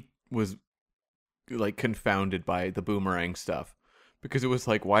 I was like confounded by the boomerang stuff, because it was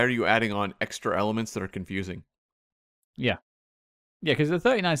like, why are you adding on extra elements that are confusing? Yeah, because the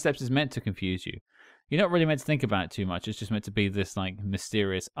 39 Steps is meant to confuse you. You're not really meant to think about it too much. It's just meant to be this like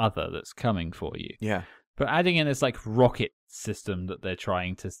mysterious other that's coming for you. Yeah. But adding in this like rocket system that they're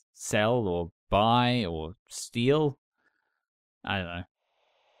trying to sell or buy or steal, I don't know.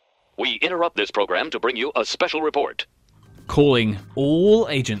 We interrupt this program to bring you a special report. Calling all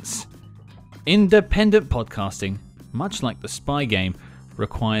agents. Independent podcasting, much like the spy game,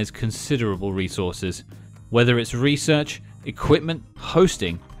 requires considerable resources, whether it's research, equipment,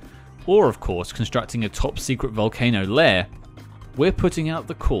 hosting, or of course constructing a top secret volcano lair. We're putting out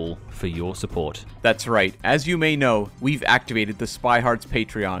the call for your support. That's right. As you may know, we've activated the Spy Hearts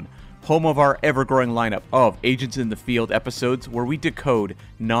Patreon, home of our ever-growing lineup of Agents in the Field episodes where we decode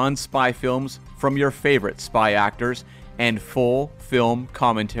non-spy films from your favorite spy actors, and full film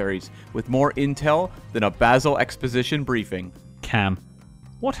commentaries with more intel than a Basil exposition briefing. Cam,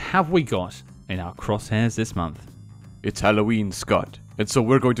 what have we got in our crosshairs this month? It's Halloween, Scott, and so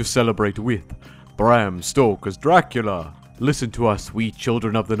we're going to celebrate with Bram Stoker's Dracula. Listen to us, we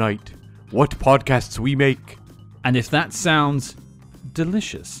children of the night. What podcasts we make. And if that sounds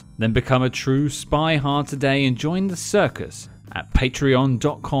delicious, then become a true spy hard today and join the circus at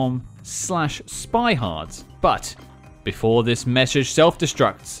patreon.com/spyhards. But before this message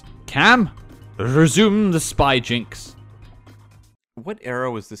self-destructs, Cam, resume the spy jinx. What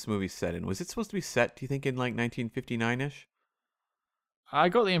era was this movie set in? Was it supposed to be set, do you think, in like 1959-ish? I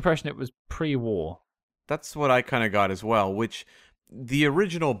got the impression it was pre-war. That's what I kind of got as well, which the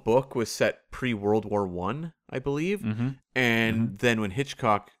original book was set pre-World War I believe. Mm-hmm. And then when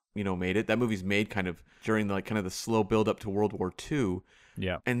Hitchcock, made it, that movie's made kind of during the kind of the slow build up to World War II.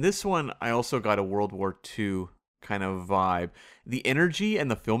 Yeah. And this one, I also got a World War II kind of vibe. The energy and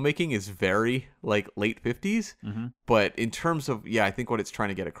the filmmaking is very like late 50s, but in terms of, I think what it's trying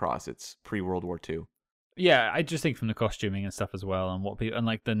to get across, it's pre-World War II. Yeah, I just think from the costuming and stuff as well, and what people, and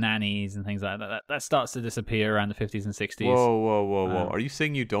like the nannies and things like that starts to disappear around the 50s and 60s. Whoa. Are you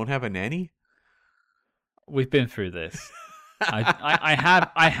saying you don't have a nanny? We've been through this.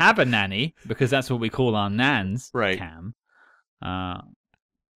 I have a nanny, because that's what we call our nans, right? Cam.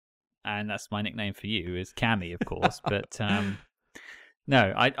 And that's my nickname for you, is Cammy, of course. But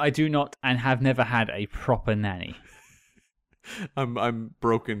no, I do not and have never had a proper nanny. I'm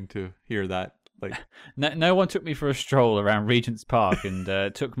broken to hear that. Like, no one took me for a stroll around Regent's Park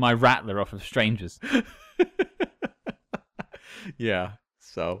and took my rattler off of strangers. Yeah.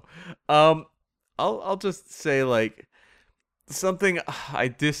 So, I'll just say, like, something I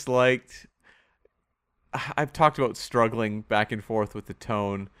disliked. I've talked about struggling back and forth with the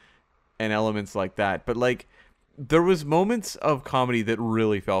tone and elements like that, but like, there was moments of comedy that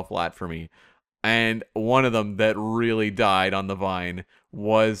really fell flat for me, and one of them that really died on the vine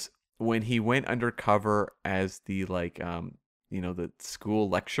was when he went undercover as the the school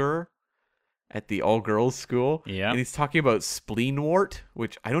lecturer at the all-girls school. Yeah. And he's talking about spleenwort,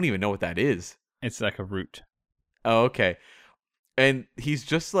 which I don't even know what that is. It's like a root. Oh, okay. And he's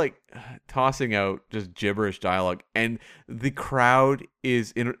just like tossing out just gibberish dialogue, and the crowd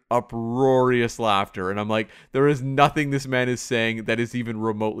is in uproarious laughter. And I'm like, there is nothing this man is saying that is even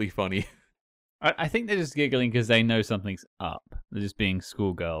remotely funny. I think they're just giggling because they know something's up. They're just being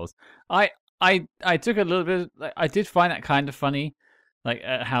schoolgirls. I took a little bit. I did find that kind of funny, like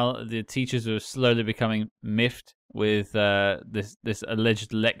how the teachers are slowly becoming miffed with this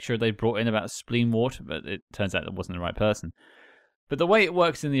alleged lecturer they brought in about spleenwort, but it turns out it wasn't the right person. But the way it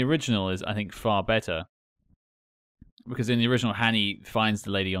works in the original is, I think, far better, because in the original, Hanny finds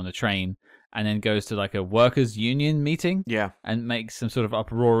the lady on the train and then goes to like a workers' union meeting, and makes some sort of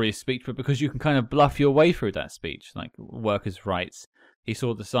uproarious speech. But because you can kind of bluff your way through that speech, like workers' rights, he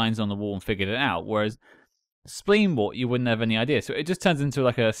saw the signs on the wall and figured it out. Whereas spleenwort, you wouldn't have any idea. So it just turns into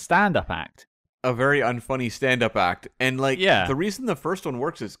like a stand-up act. A very unfunny stand-up act. And like, the reason the first one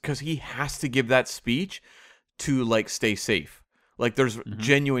works is because he has to give that speech to like stay safe. Like, there's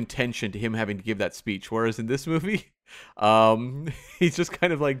genuine tension to him having to give that speech. Whereas in this movie, he's just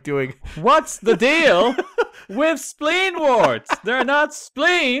kind of like doing, what's the deal with spleenworts? They're not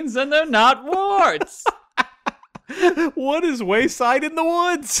spleens and they're not warts. What is Wayside in the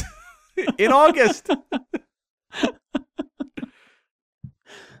Woods in August?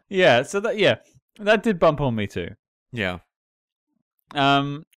 Yeah, so that did bump on me too. Yeah.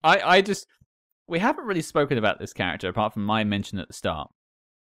 I just we haven't really spoken about this character apart from my mention at the start,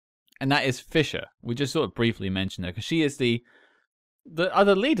 and that is Fisher. We just sort of briefly mentioned her because she is the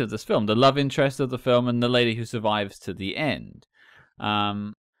other lead of this film, the love interest of the film, and the lady who survives to the end.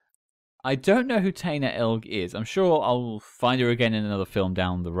 I don't know who Taina Elg is. I'm sure I'll find her again in another film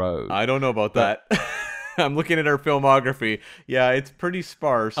down the road. I don't know about that. I'm looking at her filmography. Yeah, it's pretty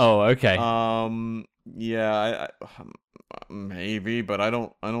sparse. Oh, okay. Yeah, maybe, but I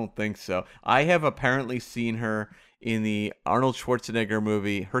don't think so. I have apparently seen her in the Arnold Schwarzenegger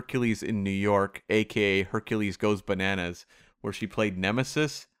movie Hercules in New York, aka Hercules Goes Bananas, where she played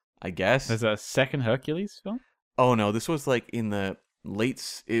Nemesis, I guess. There's a second Hercules film? Oh no, this was like in the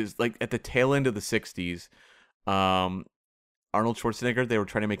at the tail end of the 60s. Arnold Schwarzenegger, they were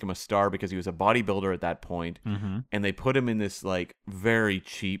trying to make him a star because he was a bodybuilder at that point, and they put him in this like very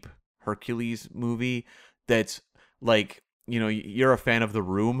cheap Hercules movie that's like, you're a fan of The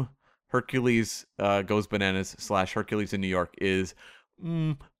Room. Hercules Goes Bananas / Hercules in New York is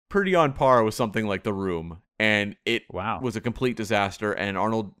pretty on par with something like The Room, and it was a complete disaster, and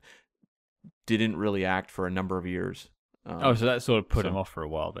Arnold didn't really act for a number of years. So that sort of put him off for a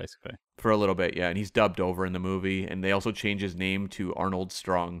while, basically. For a little bit, yeah. And he's dubbed over in the movie, and they also changed his name to Arnold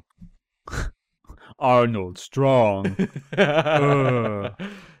Strong. Arnold Strong. Yeah.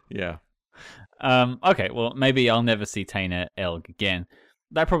 Okay, well, maybe I'll never see Taina Elg again.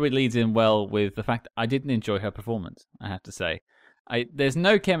 That probably leads in well with the fact that I didn't enjoy her performance, I have to say. There's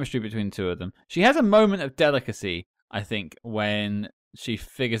no chemistry between the two of them. She has a moment of delicacy, I think, when she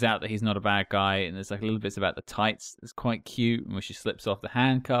figures out that he's not a bad guy, and there's like little bits about the tights. It's quite cute, and when she slips off the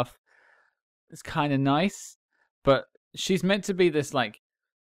handcuff, it's kind of nice. But she's meant to be this like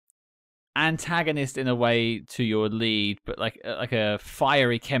antagonist in a way to your lead, but like a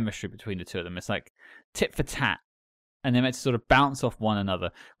fiery chemistry between the two of them. It's like tit for tat, and they're meant to sort of bounce off one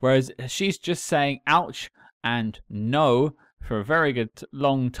another. Whereas she's just saying "ouch" and "no" for a very good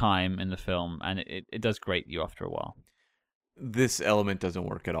long time in the film, and it does grate you after a while. This element doesn't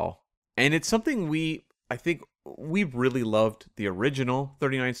work at all. And it's something I think we really loved the original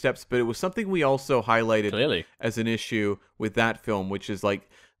 39 Steps, but it was something we also highlighted as an issue with that film, which is like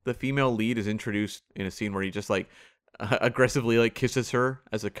the female lead is introduced in a scene where he just like aggressively like kisses her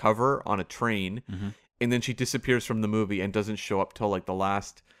as a cover on a train, and then she disappears from the movie and doesn't show up till like the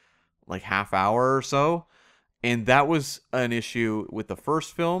last like half hour or so. And that was an issue with the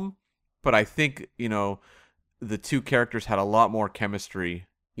first film, but I think, the two characters had a lot more chemistry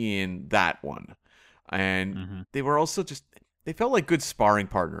in that one. And they were also they felt like good sparring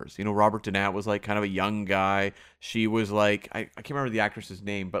partners. Robert Donat was like kind of a young guy. She was like, I can't remember the actress's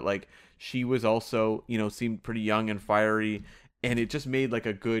name, but like she was also, seemed pretty young and fiery, and it just made like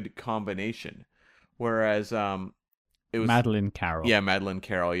a good combination. Whereas it was Madeleine Carroll. Yeah, Madeleine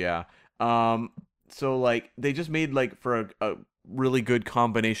Carroll, yeah. So like they just made like for a really good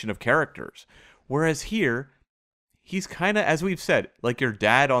combination of characters. Whereas here, he's kind of, as we've said, like your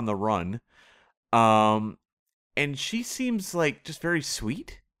dad on the run. And she seems like just very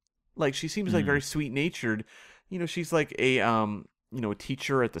sweet. Like she seems like very sweet natured. She's like a a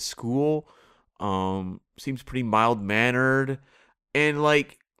teacher at the school. Seems pretty mild mannered. And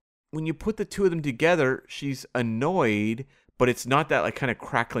like when you put the two of them together, she's annoyed, but it's not that like kind of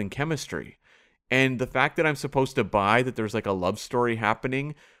crackling chemistry. And the fact that I'm supposed to buy that there's like a love story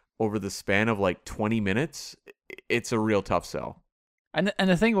happening over the span of like 20 minutes, it's a real tough sell. And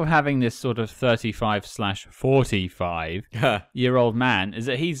the thing with having this sort of 35/45-year-old man is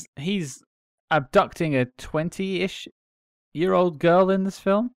that he's abducting a 20-ish-year-old girl in this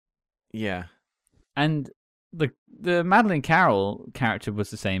film. Yeah. And the Madeleine Carroll character was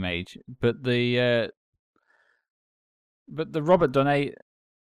the same age, but the Robert Donat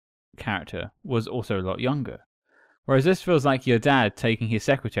character was also a lot younger. Whereas this feels like your dad taking his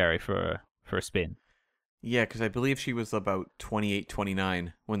secretary for a spin. Yeah, because I believe she was about 28,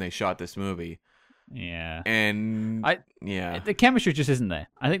 29 when they shot this movie. Yeah. And the chemistry just isn't there.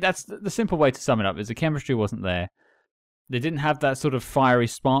 I think that's the simple way to sum it up, is the chemistry wasn't there. They didn't have that sort of fiery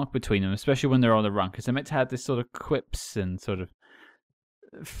spark between them, especially when they're on the run, because they're meant to have this sort of quips and sort of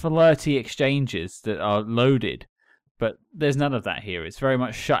flirty exchanges that are loaded. But there's none of that here. It's very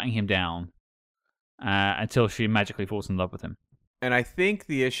much shutting him down until she magically falls in love with him. And I think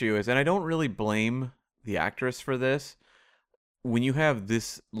the issue is, and I don't really blame the actress for this, when you have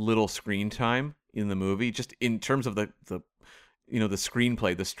this little screen time in the movie, just in terms of the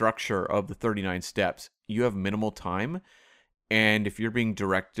screenplay, the structure of the 39 Steps, you have minimal time. And if you're being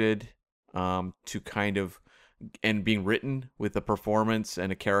directed to kind of and being written with a performance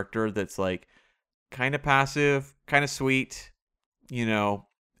and a character that's like kind of passive, kind of sweet, and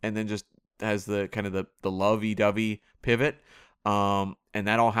then just has the kind of the lovey-dovey pivot. And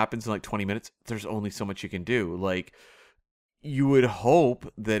that all happens in like 20 minutes. There's only so much you can do. Like, you would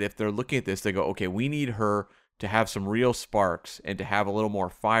hope that if they're looking at this, they go, okay, we need her to have some real sparks and to have a little more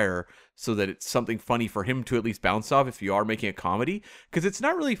fire so that it's something funny for him to at least bounce off if you are making a comedy. Because it's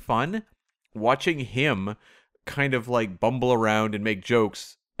not really fun watching him kind of like bumble around and make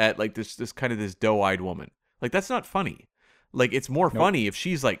jokes at like this kind of this doe-eyed woman. Like, that's not funny. Like, it's more funny if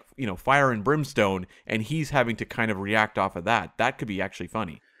she's like, fire and brimstone and he's having to kind of react off of that. That could be actually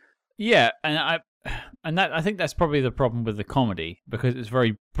funny. Yeah, and I think that's probably the problem with the comedy, because it's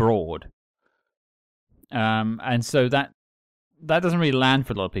very broad. And so that doesn't really land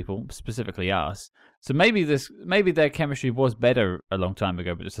for a lot of people, specifically us. So maybe their chemistry was better a long time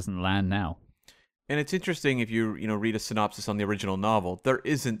ago, but it doesn't land now. And it's interesting if you read a synopsis on the original novel, there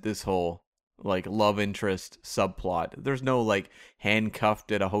isn't this whole like love interest subplot. There's no like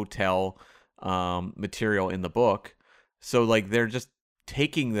handcuffed at a hotel material in the book. So like they're just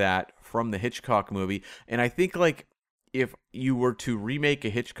taking that from the Hitchcock movie. And I think like if you were to remake a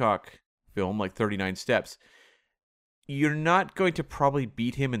Hitchcock film like 39 Steps, you're not going to probably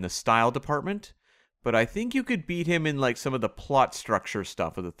beat him in the style department, but I think you could beat him in like some of the plot structure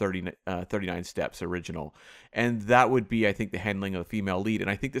stuff of the 39 Steps original. And that would be, I think, the handling of the female lead. And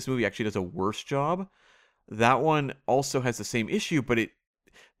I think this movie actually does a worse job. That one also has the same issue, but it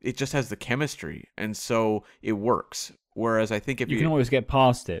just has the chemistry. And so it works. Whereas I think if you can always get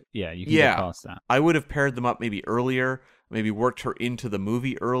past it. Yeah, you can get past that. I would have paired them up maybe earlier, maybe worked her into the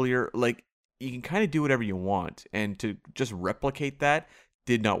movie earlier. Like, you can kind of do whatever you want. And to just replicate that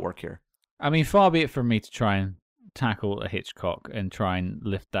did not work here. I mean, far be it from me to try and tackle a Hitchcock and try and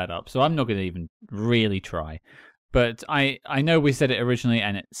lift that up. So I'm not going to even really try. But I know we said it originally,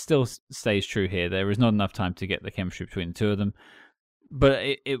 and it still stays true here. There is not enough time to get the chemistry between the two of them. But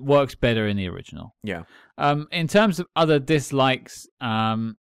it works better in the original. Yeah. In terms of other dislikes,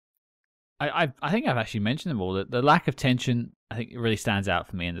 I think I've actually mentioned them all. The lack of tension, I think, it really stands out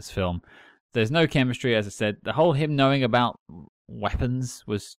for me in this film. There's no chemistry, as I said. The whole him knowing about weapons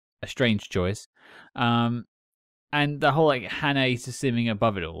was a strange choice. And the whole like Hannah simming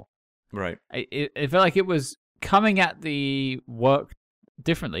above it all. Right. It felt like it was coming at the work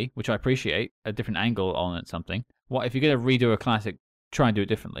differently, which I appreciate, a different angle on it, something. What if you're going to redo a classic, try and do it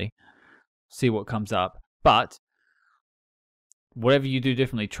differently, see what comes up. But whatever you do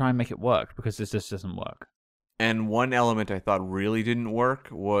differently, try and make it work, because this just doesn't work. And one element I thought really didn't work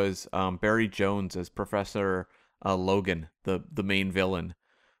was Barry Jones as Professor Logan, the main villain,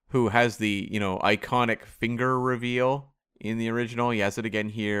 who has the iconic finger reveal in the original. He has it again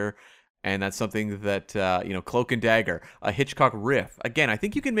here, and that's something that Cloak and Dagger, a Hitchcock riff. Again, I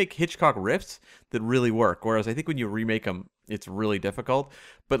think you can make Hitchcock riffs that really work, whereas I think when you remake them, it's really difficult.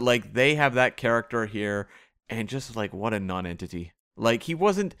 But like they have that character here, and just like what a non-entity. Like, he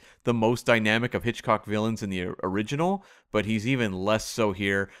wasn't the most dynamic of Hitchcock villains in the original, but he's even less so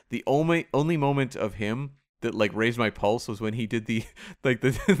here. The only moment of him that like raised my pulse was when he did the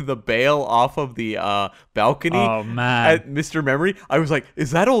the bail off of the balcony at Mr. Memory. I was like,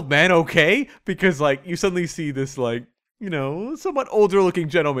 is that old man okay? Because like you suddenly see this like somewhat older looking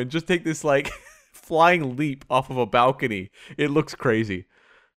gentleman just take this like flying leap off of a balcony. It looks crazy.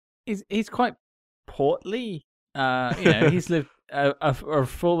 He's quite portly. He's lived a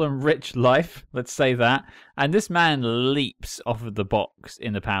full and rich life, let's say that. And this man leaps off of the box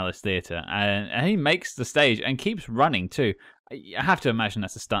in the Palace Theatre, and he makes the stage and keeps running too. I have to imagine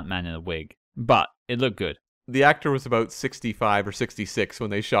that's a stuntman in a wig, but it looked good. The actor was about 65 or 66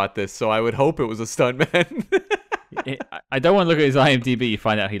 when they shot this, so I would hope it was a stuntman. I don't want to look at his IMDb. You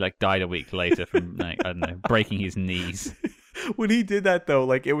find out he like died a week later from like, I don't know, breaking his knees. When he did that though,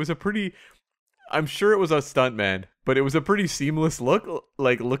 like it was a pretty. I'm sure it was a stuntman, but it was a pretty seamless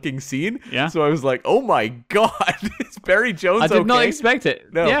looking scene. Yeah. So I was like, oh my God, is Barry Jones okay? I did not expect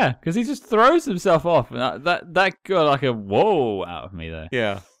it. No. Yeah, because he just throws himself off. That got like a whoa out of me there.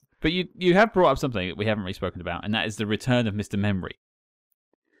 Yeah. But you have brought up something that we haven't really spoken about, and that is the return of Mr. Memory,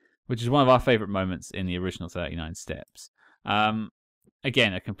 which is one of our favorite moments in the original 39 Steps.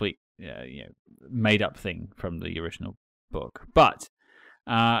 Again, a complete made up thing from the original book. But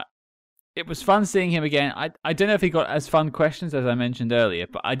it was fun seeing him again. I don't know if he got as fun questions as I mentioned earlier,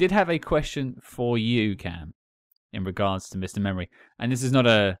 but I did have a question for you, Cam, in regards to Mr. Memory. And this is not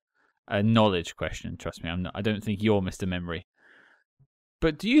a knowledge question, trust me. I don't think you're Mr. Memory.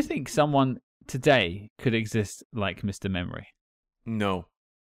 But do you think someone today could exist like Mr. Memory? No,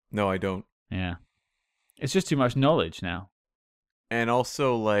 I don't. Yeah. It's just too much knowledge now. And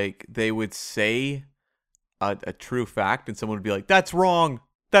also, like, they would say a true fact, and someone would be like, "That's wrong.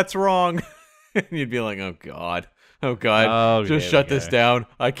 That's wrong," and you'd be like, "Oh God, oh God, Oh, just there shut we this go. down.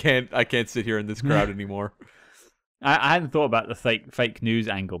 I can't sit here in this crowd anymore." I hadn't thought about the fake news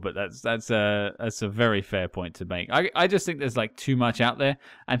angle, but that's a very fair point to make. I just think there's like too much out there,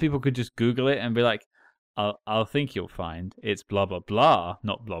 and people could just Google it and be like, I'll think you'll find it's blah blah blah,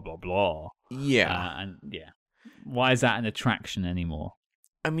 not blah blah blah. Yeah, And yeah, why is that an attraction anymore?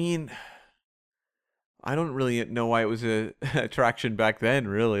 I mean, I don't really know why it was a attraction back then.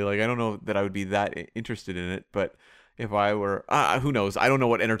 Really, like, I don't know that I would be that interested in it, but. If I were, who knows? I don't know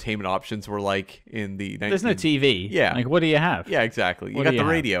what entertainment options were like in the 19... There's no TV. Yeah. Like, what do you have? Yeah, exactly. You What got do the you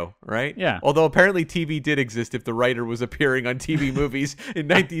have? radio, right? Yeah. Although apparently TV did exist if the writer was appearing on TV movies in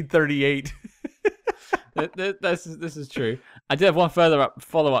 1938. This is true. I did have one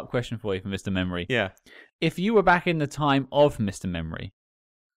follow-up question for you from Mr. Memory. Yeah. If you were back in the time of Mr. Memory,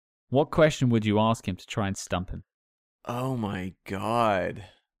 what question would you ask him to try and stump him? Oh my God.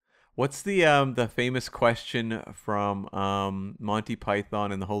 What's the famous question from Monty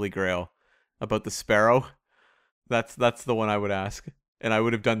Python and the Holy Grail about the sparrow? That's the one I would ask, and I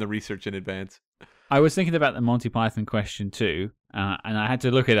would have done the research in advance. I was thinking about the Monty Python question too, and I had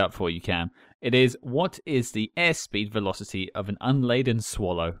to look it up for you, Cam. It is, what is the airspeed velocity of an unladen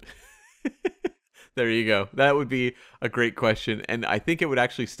swallow? There you go. That would be a great question, and I think it would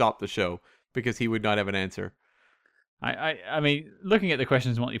actually stop the show because he would not have an answer. I mean, looking at the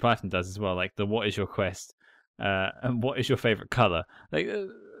questions Monty Python does as well, like the what is your quest, and what is your favorite color? Like,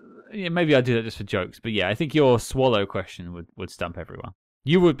 yeah, maybe I do that just for jokes, but yeah, I think your swallow question would stump everyone.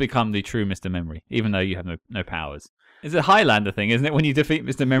 You would become the true Mr. Memory, even though you have no powers. It's a Highlander thing, isn't it? When you defeat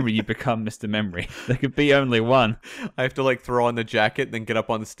Mr. Memory, you become Mr. Memory. There could be only one. I have to like throw on the jacket, and then get up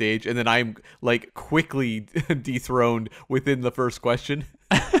on the stage, and then I'm like quickly dethroned within the first question.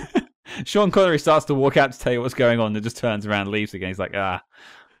 Sean Connery starts to walk out to tell you what's going on, and just turns around and leaves again. He's like,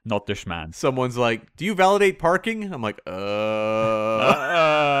 not this man. Someone's like, "Do you validate parking?" I'm like, I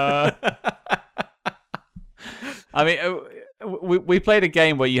mean, we played a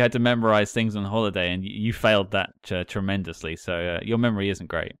game where you had to memorize things on holiday, and you failed that tremendously. So your memory isn't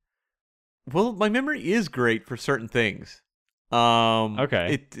great. Well, my memory is great for certain things.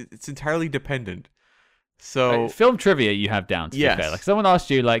 Okay. It's entirely dependent. So Film trivia you have down, to Yes. be fair. Like, someone asked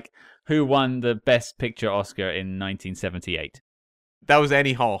you, like, who won the Best Picture Oscar in 1978. that was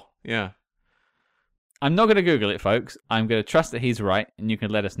Annie Hall. Yeah. I'm not going to Google it, folks. I'm going to trust that he's right, and you can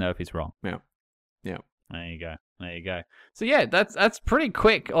let us know if he's wrong. Yeah. Yeah. There you go. There you go. So yeah, that's pretty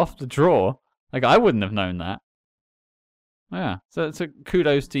quick off the draw. Like, I wouldn't have known that. Yeah. So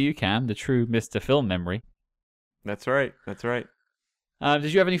kudos to you, Cam, the true Mr. Film Memory. That's right. That's right.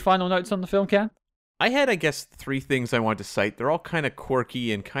 Did you have any final notes on the film, Cam? I had, I guess, 3 things I wanted to cite. They're all kind of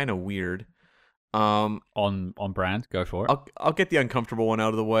quirky and kind of weird. On brand. Go for it. I'll get the uncomfortable one out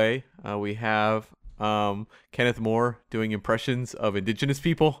of the way. We have Kenneth Moore doing impressions of indigenous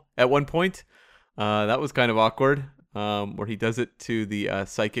people at one point. That was kind of awkward, where he does it to the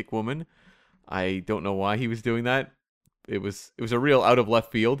psychic woman. I don't know why he was doing that. It was a real out of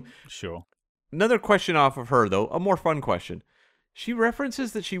left field. Sure. Another question off of her, though, a more fun question. She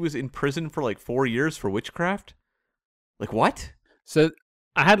references that she was in prison for like 4 years for witchcraft. Like, what? So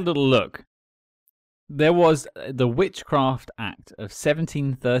I had a little look. There was the Witchcraft Act of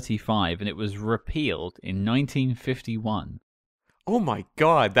 1735, and it was repealed in 1951. Oh my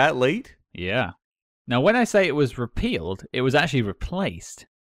God, that late? Yeah. Now, when I say it was repealed, it was actually replaced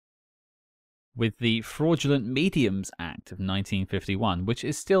with the Fraudulent Mediums Act of 1951, which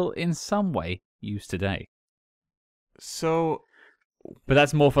is still in some way used today. So, But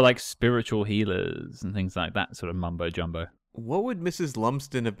that's more for like spiritual healers and things like that, sort of mumbo jumbo. what would Mrs.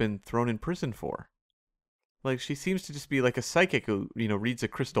 Lumsden have been thrown in prison for? Like, she seems to just be like a psychic who, reads a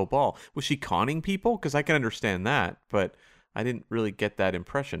crystal ball. Was she conning people? Because I can understand that, but I didn't really get that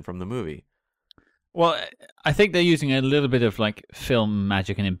impression from the movie. Well, I think they're using a little bit of like film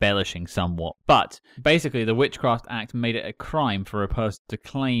magic and embellishing somewhat. But basically, the Witchcraft Act made it a crime for a person to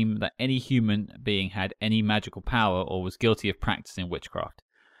claim that any human being had any magical power or was guilty of practicing witchcraft.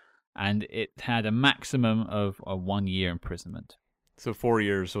 And it had a maximum of a 1 year imprisonment. So 4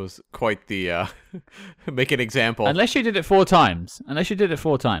 years was quite the make an example. Unless you did it 4 times.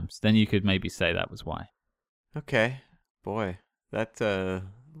 Then you could maybe say that was why. Okay, boy, that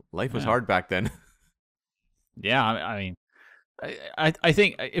life was Yeah. hard back then. Yeah, I mean, I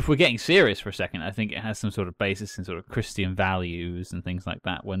think if we're getting serious for a second, I think it has some sort of basis in sort of Christian values and things like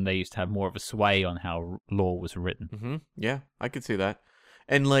that, when they used to have more of a sway on how law was written. Yeah, I could see that.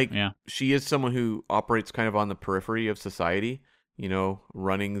 And like Yeah. she is someone who operates kind of on the periphery of society,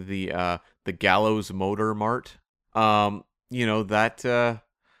 running the Gallows Motor Mart. That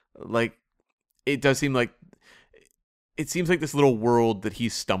like it does seem like it seems like this little world that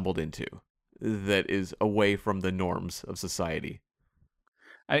he's stumbled into that is away from the norms of society.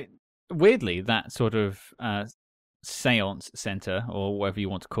 Weirdly, that sort of seance center, or whatever you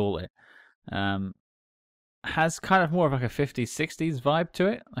want to call it, has kind of more of like a 50s, 60s vibe to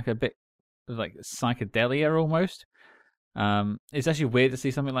it, like a bit of like psychedelia almost. It's actually weird to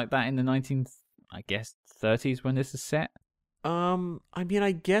see something like that in the 30s when this is set. I mean,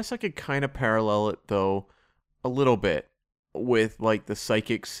 I guess I could kind of parallel it though a little bit with like the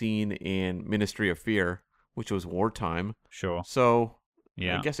psychic scene in Ministry of Fear, which was wartime. Sure. So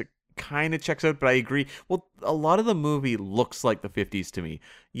Yeah. I guess it kind of checks out, but I agree. Well, a lot of the movie looks like the 50s to me.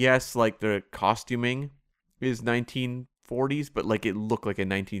 Yes, like the costuming is 1940s, but like it looked like a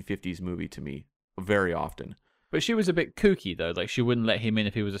 1950s movie to me very often. But she was a bit kooky though. Like she wouldn't let him in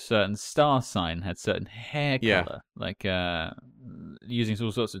if he was a certain star sign, had certain hair Yeah. color. Like using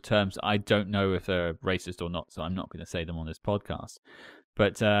all sorts of terms. I don't know if they're racist or not, so I'm not going to say them on this podcast.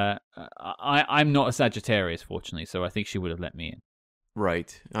 But I'm not a Sagittarius, fortunately, so I think she would have let me in.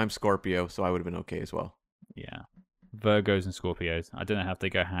 Right. I'm Scorpio, so I would have been okay as well. Yeah. Virgos and Scorpios. I don't know how they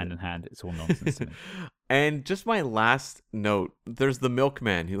go hand in hand. It's all nonsense to me. And just my last note, there's the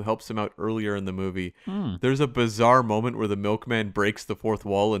milkman who helps him out earlier in the movie. There's a bizarre moment where the milkman breaks the fourth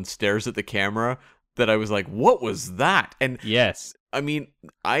wall and stares at the camera that I was like, what was that? And Yes. I mean,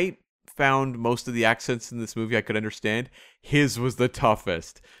 I found most of the accents in this movie I could understand. His was the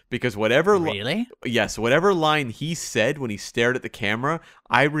toughest because whatever Really? whatever line he said when he stared at the camera,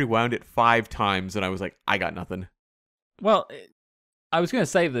 I rewound it 5 times and I was like, I got nothing. Well, I was going to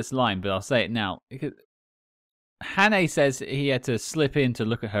save this line, but I'll say it now. Hannah says he had to slip in to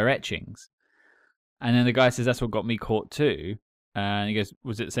look at her etchings. And then the guy says, that's what got me caught too. And he goes,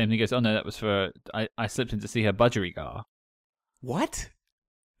 was it the same thing? He goes, oh no, that was for, I slipped in to see her budgerigar. What?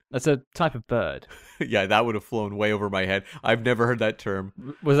 That's a type of bird. Yeah, that would have flown way over my head. I've never heard that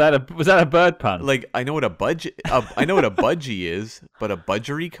term. Was that a bird pun? Like, I know what a budgie is, but a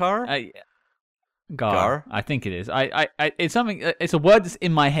budgerigar? Gar. I think it is. It's something. It's a word that's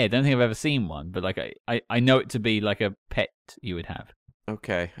in my head. I don't think I've ever seen one, but like I know it to be like a pet you would have.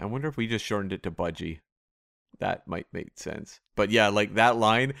 Okay, I wonder if we just shortened it to budgie. That might make sense. But yeah, like that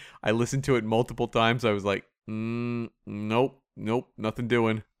line, I listened to it multiple times. I was like, nope, nothing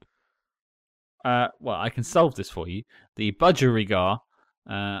doing. Well, I can solve this for you. The budgerigar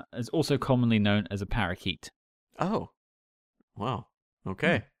is also commonly known as a parakeet. Oh, wow.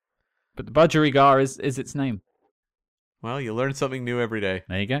 Okay. But the budgerigar is its name. Well, you learn something new every day.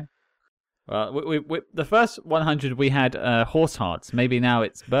 There you go. Well, we the first 100 we had horse hearts. Maybe now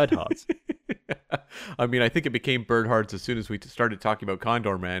it's bird hearts. I mean, I think it became bird hearts as soon as we started talking about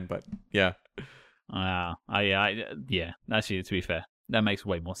Condor Man, but yeah. Yeah. Actually, to be fair, that makes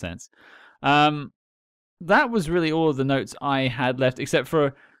way more sense. That was really all of the notes I had left, except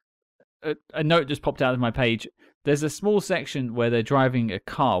for a note just popped out of my page. There's a small section where they're driving a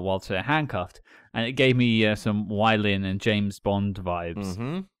car whilst they're handcuffed, and it gave me some Wylin and James Bond vibes.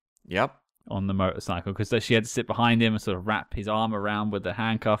 Mm-hmm. Yep. On the motorcycle, because she had to sit behind him and sort of wrap his arm around with the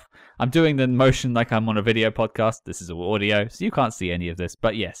handcuff. I'm doing the motion like I'm on a video podcast. This is all audio, so you can't see any of this.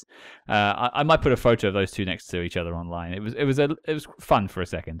 But yes, I might put a photo of those two next to each other online. It was fun for a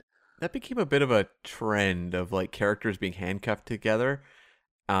second. That became a bit of a trend of like characters being handcuffed together.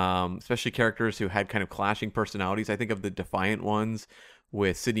 Especially characters who had kind of clashing personalities. I think of the Defiant ones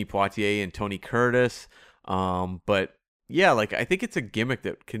with Sidney Poitier and Tony Curtis. But yeah, like I think it's a gimmick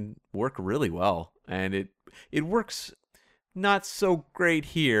that can work really well, and it works not so great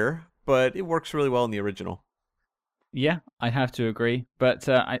here, but it works really well in the original. Yeah, I have to agree. But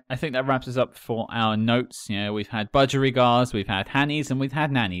I think that wraps us up for our notes. You know, we've had budgerigars, we've had hannies, and we've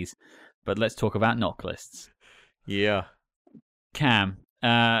had nannies. But let's talk about knock lists. Yeah. Cam,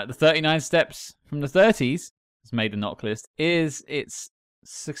 the 39 Steps from the 30s has made a knock list. Is its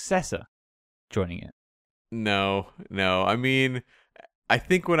successor joining it? No. I mean, I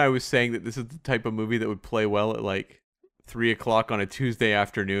think when I was saying that this is the type of movie that would play well at like 3:00 on a Tuesday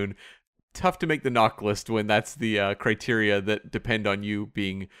afternoon, tough to make the knock list when that's the criteria that depend on you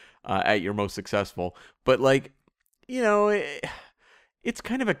being at your most successful. But like, you know, it's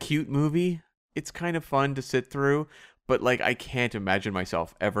kind of a cute movie. It's kind of fun to sit through. But like, I can't imagine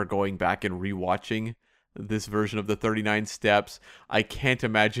myself ever going back and rewatching this version of the 39 Steps. I can't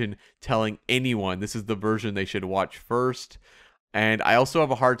imagine telling anyone this is the version they should watch first. And I also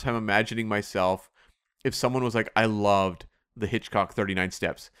have a hard time imagining myself if someone was like, I loved the Hitchcock 39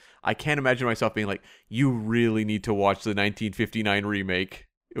 Steps. I can't imagine myself being like, you really need to watch the 1959 remake.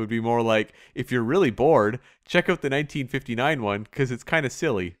 It would be more like, if you're really bored, check out the 1959 one because it's kind of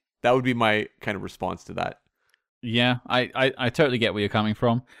silly. That would be my kind of response to that. Yeah, I totally get where you're coming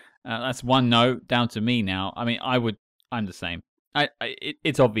from. That's one no down to me now. I mean, I'm the same.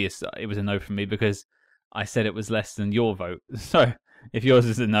 It's obvious that it was a no for me because I said it was less than your vote. So if yours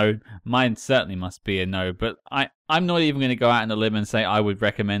is a no, mine certainly must be a no. But I'm not even going to go out on a limb and say I would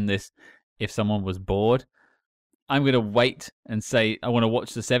recommend this if someone was bored. I'm going to wait and say I want to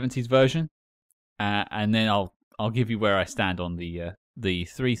watch the 70s version, and then I'll give you where I stand on the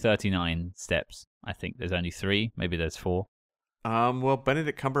 339 steps. I think there's only 3, maybe there's 4. Well,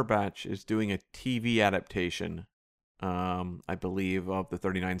 Benedict Cumberbatch is doing a TV adaptation, I believe, of the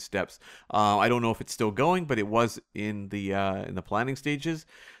 39 Steps. I don't know if it's still going, but it was in the planning stages.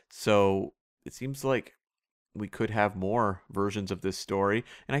 So it seems like we could have more versions of this story.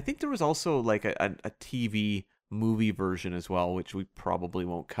 And I think there was also like a TV movie version as well, which we probably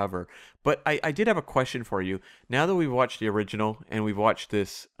won't cover. But I did have a question for you. Now that we've watched the original and we've watched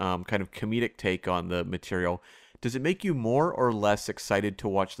this kind of comedic take on the material, does it make you more or less excited to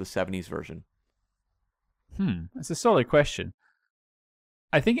watch the 70s version? That's a solid question.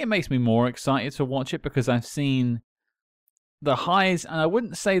 I think it makes me more excited to watch it because I've seen the highs, and I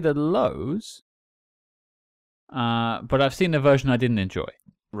wouldn't say the lows, but I've seen the version I didn't enjoy.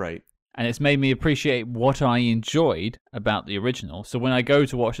 Right. And it's made me appreciate what I enjoyed about the original. So when I go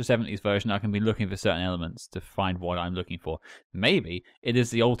to watch the 70s version, I can be looking for certain elements to find what I'm looking for. Maybe it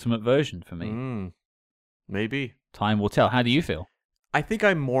is the ultimate version for me. Maybe. Time will tell. How do you feel? I think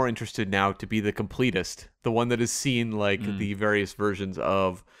I'm more interested now to be the completist, the one that has seen like the various versions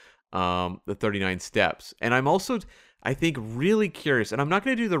of the 39 Steps. And I'm also, I think, really curious, and I'm not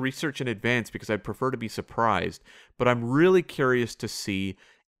going to do the research in advance because I prefer to be surprised, but I'm really curious to see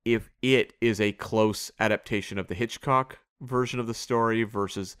if it is a close adaptation of the Hitchcock version of the story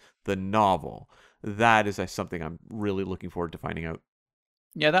versus the novel. That is something I'm really looking forward to finding out.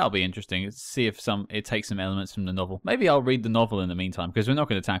 Yeah, that'll be interesting. See if it takes some elements from the novel. Maybe I'll read the novel in the meantime because we're not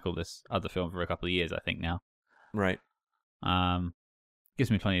going to tackle this other film for a couple of years, I think, now. Right.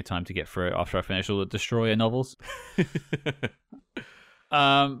 Gives me plenty of time to get through it after I finish all the Destroyer novels.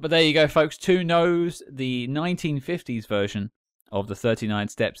 But there you go, folks. 2 no's. The 1950s version of the 39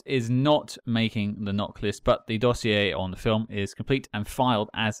 Steps is not making the knock list, but the dossier on the film is complete and filed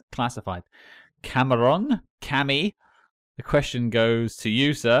as classified. Cameron, Cammy, the question goes to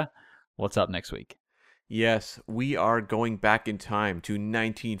you, sir. What's up next week? Yes, we are going back in time to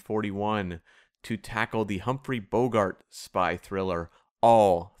 1941 to tackle the Humphrey Bogart spy thriller,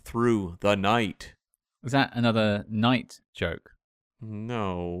 All Through the Night. Is that another night joke?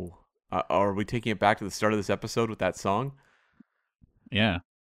 No. Are we taking it back to the start of this episode with that song? Yeah.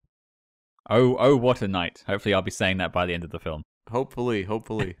 Oh, what a night. Hopefully I'll be saying that by the end of the film. Hopefully.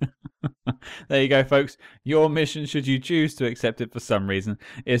 There you go, folks. Your mission, should you choose to accept it for some reason,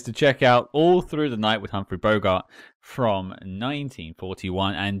 is to check out All Through the Night with Humphrey Bogart from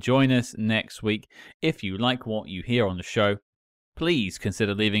 1941 and join us next week. If you like what you hear on the show, please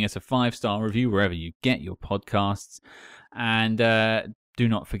consider leaving us a 5-star review wherever you get your podcasts. And do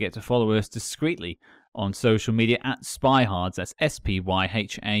not forget to follow us discreetly on social media at Spyhards. That's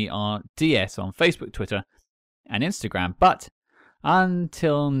SPYHARDS on Facebook, Twitter, and Instagram. But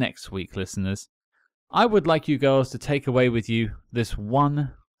until next week, listeners, I would like you girls to take away with you this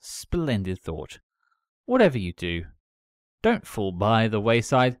one splendid thought. Whatever you do, don't fall by the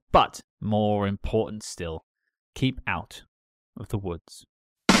wayside, but more important still, keep out of the woods.